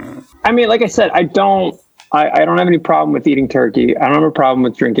 I mean, like I said, I don't have any problem with eating turkey. I don't have a problem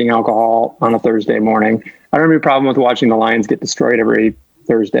with drinking alcohol on a Thursday morning. I don't have any problem with watching the Lions get destroyed every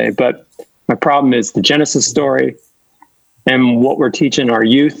Thursday. But my problem is the Genesis story and what we're teaching our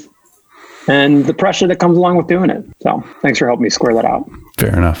youth and the pressure that comes along with doing it. So thanks for helping me square that out.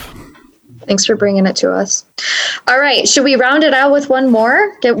 Fair enough. Thanks for bringing it to us. All right. Should we round it out with one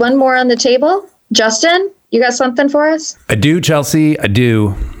more? Get one more on the table? Justin, you got something for us? I do, Chelsea. I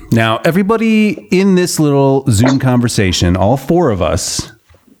do. Now, everybody in this little Zoom conversation, all four of us,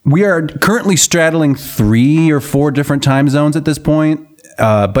 we are currently straddling 3 or 4 different time zones at this point.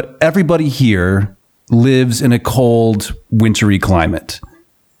 But everybody here lives in a cold, wintry climate.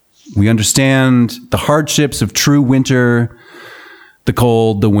 We understand the hardships of true winter, the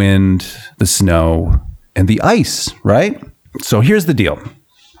cold, the wind, the snow, and the ice, right? So here's the deal.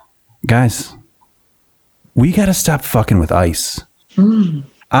 Guys, we got to stop fucking with ice.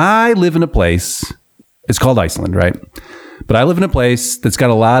 I live in a place, it's called Iceland, right? But I live in a place that's got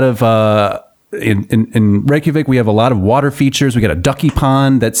a lot of, in Reykjavik, we have a lot of water features. We got a ducky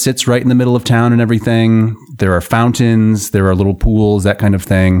pond that sits right in the middle of town and everything. There are fountains, there are little pools, that kind of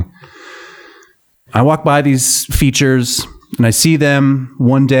thing. I walk by these features and I see them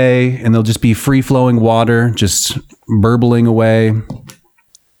one day and they'll just be free-flowing water, just burbling away.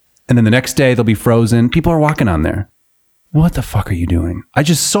 And then the next day they'll be frozen. People are walking on there. what the fuck are you doing? I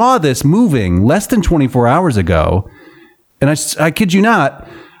just saw this moving less than 24 hours ago. And I kid you not,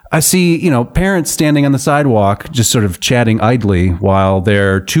 I see, parents standing on the sidewalk, just sort of chatting idly while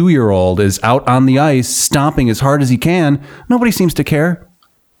their 2-year-old is out on the ice, stomping as hard as he can. Nobody seems to care.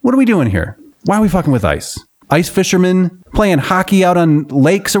 What are we doing here? Why are we fucking with ice? Ice fishermen playing hockey out on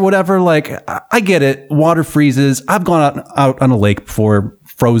lakes or whatever. Like, I get it. Water freezes. I've gone out on a lake before,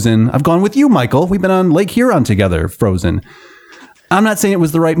 frozen. I've gone with you, Michael. We've been on Lake Huron together, frozen. I'm not saying it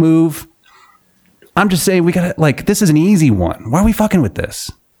was the right move. I'm just saying we gotta, this is an easy one. Why are we fucking with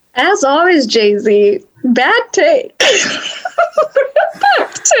this? As always, Jay-Z, bad take.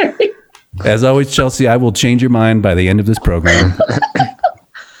 Bad take. As always, Chelsea, I will change your mind by the end of this program.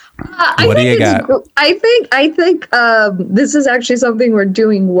 What do you got? I think this is actually something we're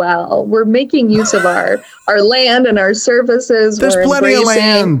doing well. We're making use of our land and our services. There's plenty of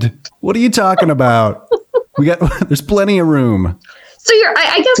land. What are you talking about? There's plenty of room. So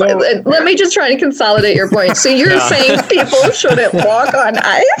let me just try to consolidate your point. So you're saying people shouldn't walk on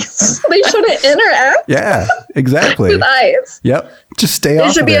ice? They shouldn't interact? Yeah, exactly. With ice. Yep. Just stay off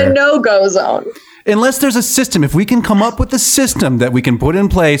There should be a no-go zone. Unless there's a system. If we can come up with a system that we can put in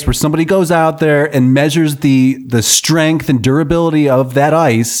place where somebody goes out there and measures the strength and durability of that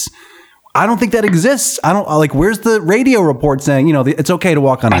ice, I don't think that exists. I don't where's the radio report saying, it's okay to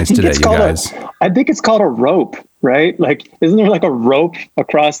walk on ice today, you guys? I think it's called a rope, right? Isn't there a rope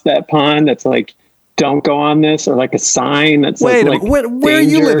across that pond that's don't go on this, or a sign that's where are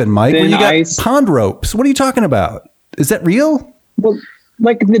you living, Mike? Where you got ice? Pond ropes? What are you talking about? Is that real? Well,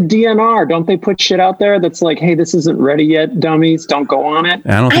 the DNR, don't they put shit out there that's hey, this isn't ready yet, dummies, don't go on it?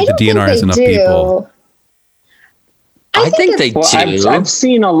 I don't think the DNR has enough people. I think they do. I've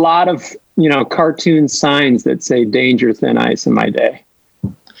seen a lot of cartoon signs that say danger thin ice in my day.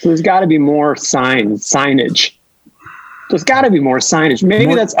 So there's got to be more signage. There's got to be more signage.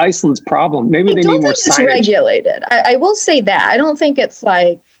 Maybe that's Iceland's problem. Maybe they need more signage. It's regulated. I will say that. I don't think it's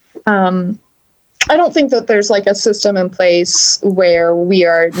I don't think that there's a system in place where we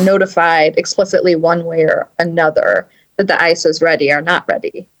are notified explicitly one way or another that the ice is ready or not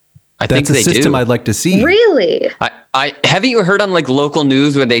ready. I think that's a system I'd like to see. Really? I haven't you heard on local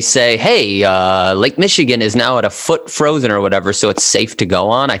news where they say, hey, Lake Michigan is now at a foot frozen or whatever, so it's safe to go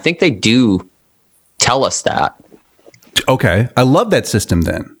on. I think they do tell us that. Okay. I love that system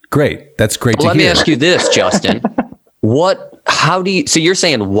then. Great. That's great to hear. Let me ask you this, Justin. So you're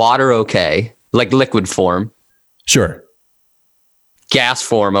saying water okay, liquid form? Sure. Gas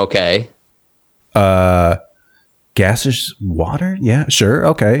form okay? Gaseous water? Yeah, sure.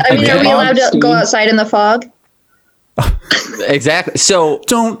 Okay. Are we allowed to go outside in the fog? Exactly. So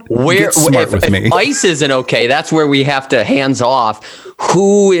get smart with me. If ice isn't okay, that's where we have to hands off.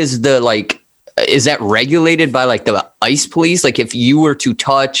 Who is is that regulated by the ice police? If you were to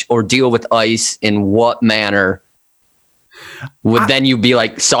touch or deal with ice, in what manner would then you be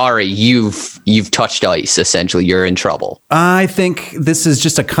sorry, you've touched ice, essentially, you're in trouble? I think this is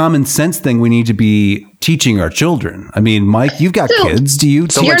just a common sense thing we need to be teaching our children. I mean, Mike, you've got kids. Do you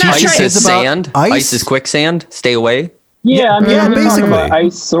teach ice is sand? Ice is quicksand? Stay away? Yeah, basically.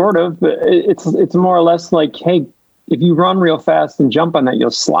 Ice, sort of. But it's more or less hey, if you run real fast and jump on that, you'll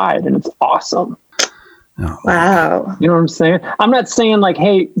slide, and it's awesome. Oh. Wow. You know what I'm saying? I'm not saying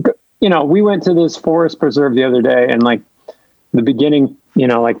hey, we went to this forest preserve the other day, and the beginning,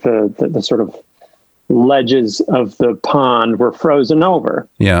 the sort of ledges of the pond were frozen over.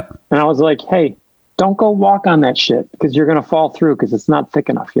 Yeah. And I was hey, don't go walk on that shit because you're going to fall through because it's not thick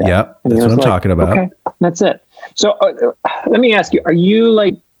enough yet. Yeah, that's what I'm talking about. Okay, that's it. So let me ask you, are you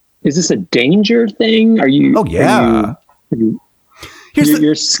is this a danger thing? Are you? Oh, yeah.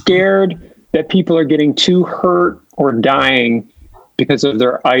 You're scared that people are getting too hurt or dying because of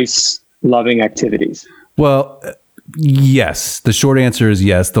their ice-loving activities? Well, yes. The short answer is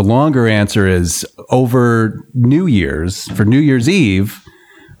yes. The longer answer is over New Year's, for New Year's Eve,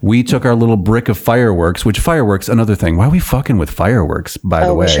 we took our little brick of fireworks, another thing. Why are we fucking with fireworks, by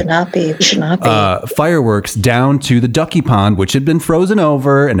the way? We should not be. Fireworks down to the Ducky Pond, which had been frozen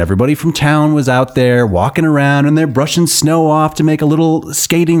over, and everybody from town was out there walking around, and they're brushing snow off to make a little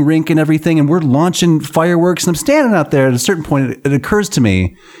skating rink and everything, and we're launching fireworks, and I'm standing out there. At a certain point, it occurs to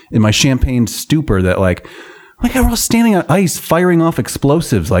me in my champagne stupor that we're all standing on ice firing off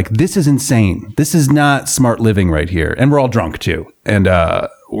explosives. This is insane. This is not smart living right here. And we're all drunk too. And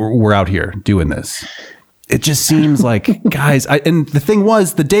we're out here doing this. It just seems guys, and the thing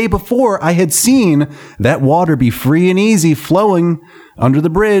was, the day before I had seen that water be free and easy flowing under the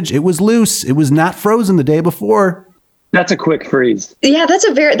bridge. It was loose. It was not frozen the day before. That's a quick freeze. Yeah, that's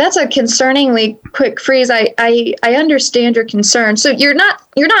a concerningly quick freeze. I understand your concern. So you're not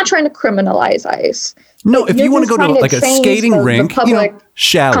trying to criminalize ice. No, if you want to go to like a skating rink,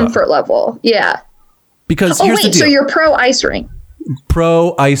 shallow comfort level. Yeah. Because here's the deal. So you're pro ice rink.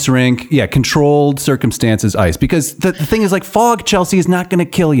 Pro ice rink, yeah, controlled circumstances ice. Because the thing is, like, fog, Chelsea, is not going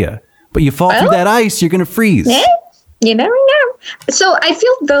to kill you. But you fall through that ice, you're going to freeze. Yeah, you never know. So I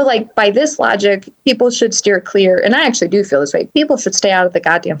feel, though, like, by this logic, people should steer clear. And I actually do feel this way. People should stay out of the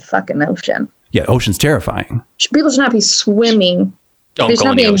goddamn fucking ocean. Yeah, ocean's terrifying. People should not be swimming. They should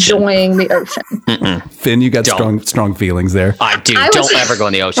not be enjoying the ocean. Finn, you got strong feelings there. I do. Don't ever go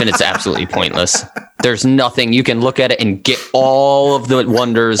in the ocean. It's absolutely pointless. There's nothing. You can look at it and get all of the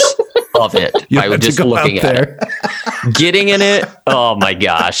wonders of it by just looking at it. Getting in it, oh my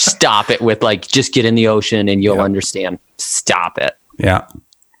gosh. Stop it with like, just get in the ocean and you'll understand. Stop it. Yeah.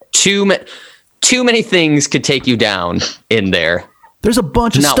 Too many things could take you down in there. There's a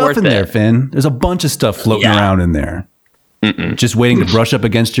bunch of stuff in there, Finn. There's a bunch of stuff floating around in there. Just waiting to brush up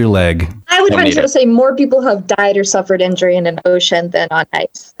against your leg. I would venture to say more people have died or suffered injury in an ocean than on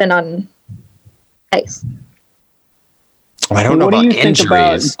ice. I don't know about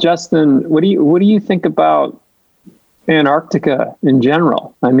injuries. Justin, what do you think about Antarctica in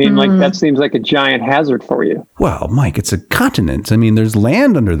general? I mean, like, that seems like a giant hazard for you. Well, Mike, it's a continent. I mean, there's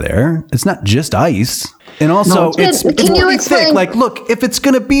land under there. It's not just ice. And also, it's pretty thick. Like, look, if it's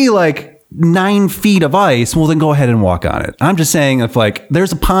going to be like 9 feet of ice, well, then go ahead and walk on it. I'm just saying, if like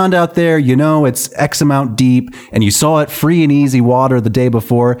there's a pond out there, it's X amount deep, and you saw it free and easy water the day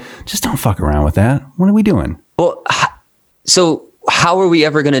before, just don't fuck around with that. What are we doing? Well, so how are we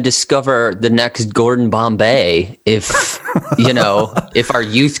ever going to discover the next Gordon Bombay if if our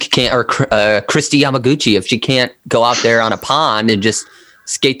youth can't, or Christy Yamaguchi, if she can't go out there on a pond and just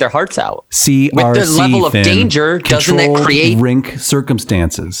skate their hearts out? CRC, with the level of danger, doesn't that create rink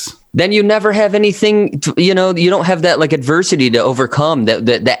circumstances? Then you never have anything, you don't have that like adversity to overcome,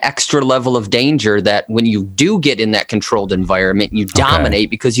 that extra level of danger that when you do get in that controlled environment, you dominate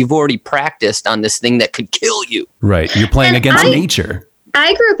because you've already practiced on this thing that could kill you. Right. You're playing against nature.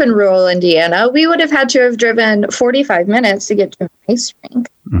 I grew up in rural Indiana. We would have had to have driven 45 minutes to get to an ice rink,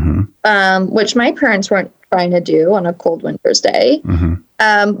 which my parents weren't trying to do on a cold winter's day.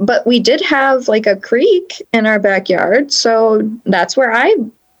 But we did have like a creek in our backyard. So that's where I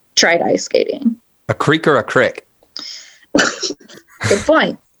tried ice skating. A creek or a crick? Good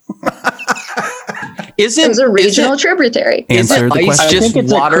point. It was a regional tributary. Answer the ice question.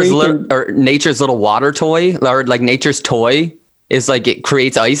 just or nature's little water toy, or like nature's toy is like it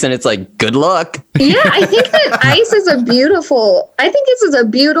creates ice and it's like, good luck. Yeah, I think that ice is this is a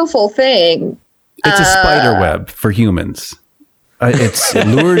beautiful thing. It's a spider web for humans. It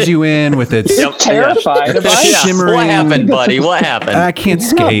lures you in with its terrified of ice. Shimmering. What happened, buddy? What happened? I can't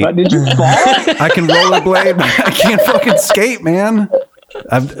skate. Did you fall? I can rollerblade, but I can't fucking skate, man.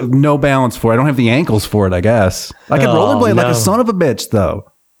 I've no balance for it. I don't have the ankles for it, I guess. I can rollerblade like a son of a bitch,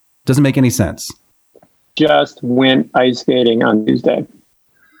 though. Doesn't make any sense. Just went ice skating on Tuesday,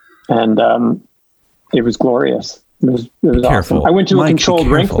 and it was glorious. It was awesome. I went to a controlled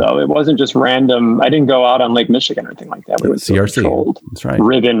rink, though. It wasn't just random. I didn't go out on Lake Michigan or anything like that. We went to a controlled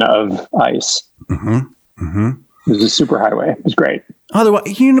ribbon of ice. It was a super highway. It was great. Otherwise,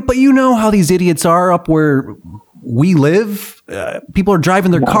 but you know how these idiots are up where we live. People are driving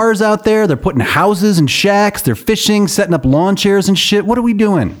their cars out there. They're putting houses and shacks. They're fishing, setting up lawn chairs and shit. What are we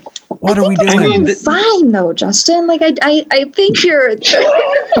doing? What are we doing? Fine though, Justin. Like I think you're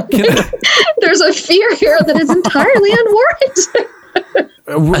there's a fear here that is entirely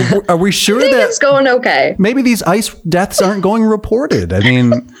unwarranted. Are we sure that it's going okay? Maybe these ice deaths aren't going reported. I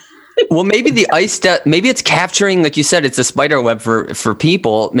mean, well, maybe the ice death, maybe it's capturing, like you said, it's a spider web for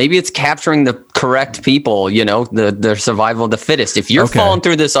people. Maybe it's capturing the correct people, the survival of the fittest. If you're falling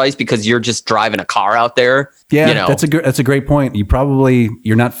through this ice because you're just driving a car out there, that's a great point.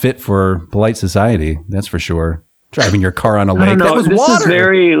 You're not fit for polite society. That's for sure. Driving your car on a lake. That was water. This is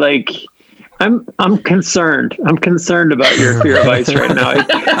very like, I'm concerned. I'm concerned about your fear of ice right now.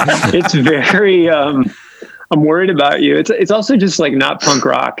 It's very, I'm worried about you. It's also just like not punk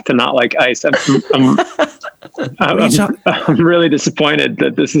rock to not like ice. I'm really disappointed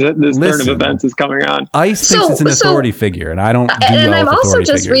that this turn of events is coming on. Ice thinks it's an authority figure, and I don't. And I'm also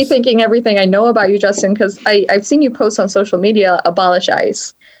just rethinking everything I know about you, Justin, because I've seen you post on social media, abolish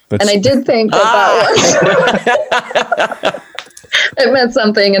ice, and I did think that was it meant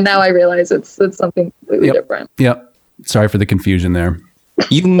something, and now I realize it's something completely different. Yep. Sorry for the confusion there.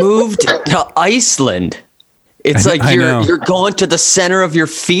 You moved to Iceland. It's like you're going to the center of your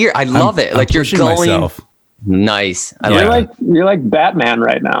fear. I love it. Like you're going. Nice. You're like Batman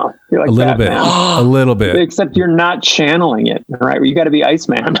right now. You're like a little Batman. bit, a little bit. Except you're not channeling it, right? You got to be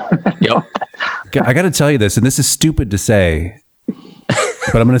Iceman. Yep. I got to tell you this, and this is stupid to say,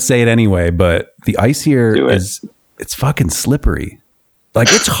 but I'm going to say it anyway. But the ice here it's fucking slippery. Like,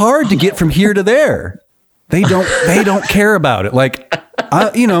 it's hard to get from here to there. They don't care about it. Like,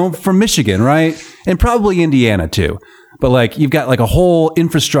 from Michigan, right? And probably Indiana too. But like, you've got like a whole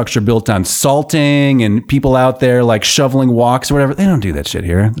infrastructure built on salting and people out there like shoveling walks or whatever. They don't do that shit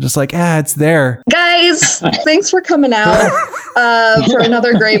here. They're just like, it's there. Guys, thanks for coming out for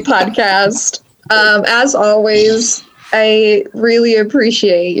another great podcast. As always, I really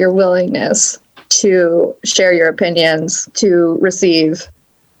appreciate your willingness to share your opinions, to receive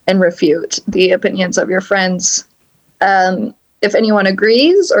and refute the opinions of your friends. If anyone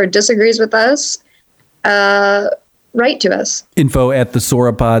agrees or disagrees with us, write to us.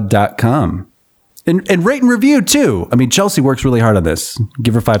 info@thesauropod.com. And rate and review too. I mean, Chelsea works really hard on this.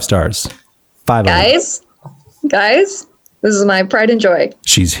 Give her 5 stars. 5 Guys, this is my pride and joy.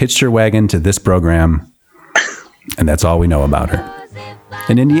 She's hitched her wagon to this program, and that's all we know about her.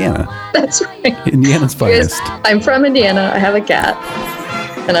 In Indiana. That's right. Indiana's finest. Guys, I'm from Indiana. I have a cat.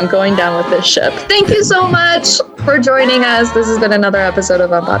 And I'm going down with this ship. Thank you so much for joining us. This has been another episode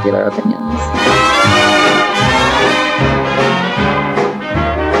of Unpopular Opinions.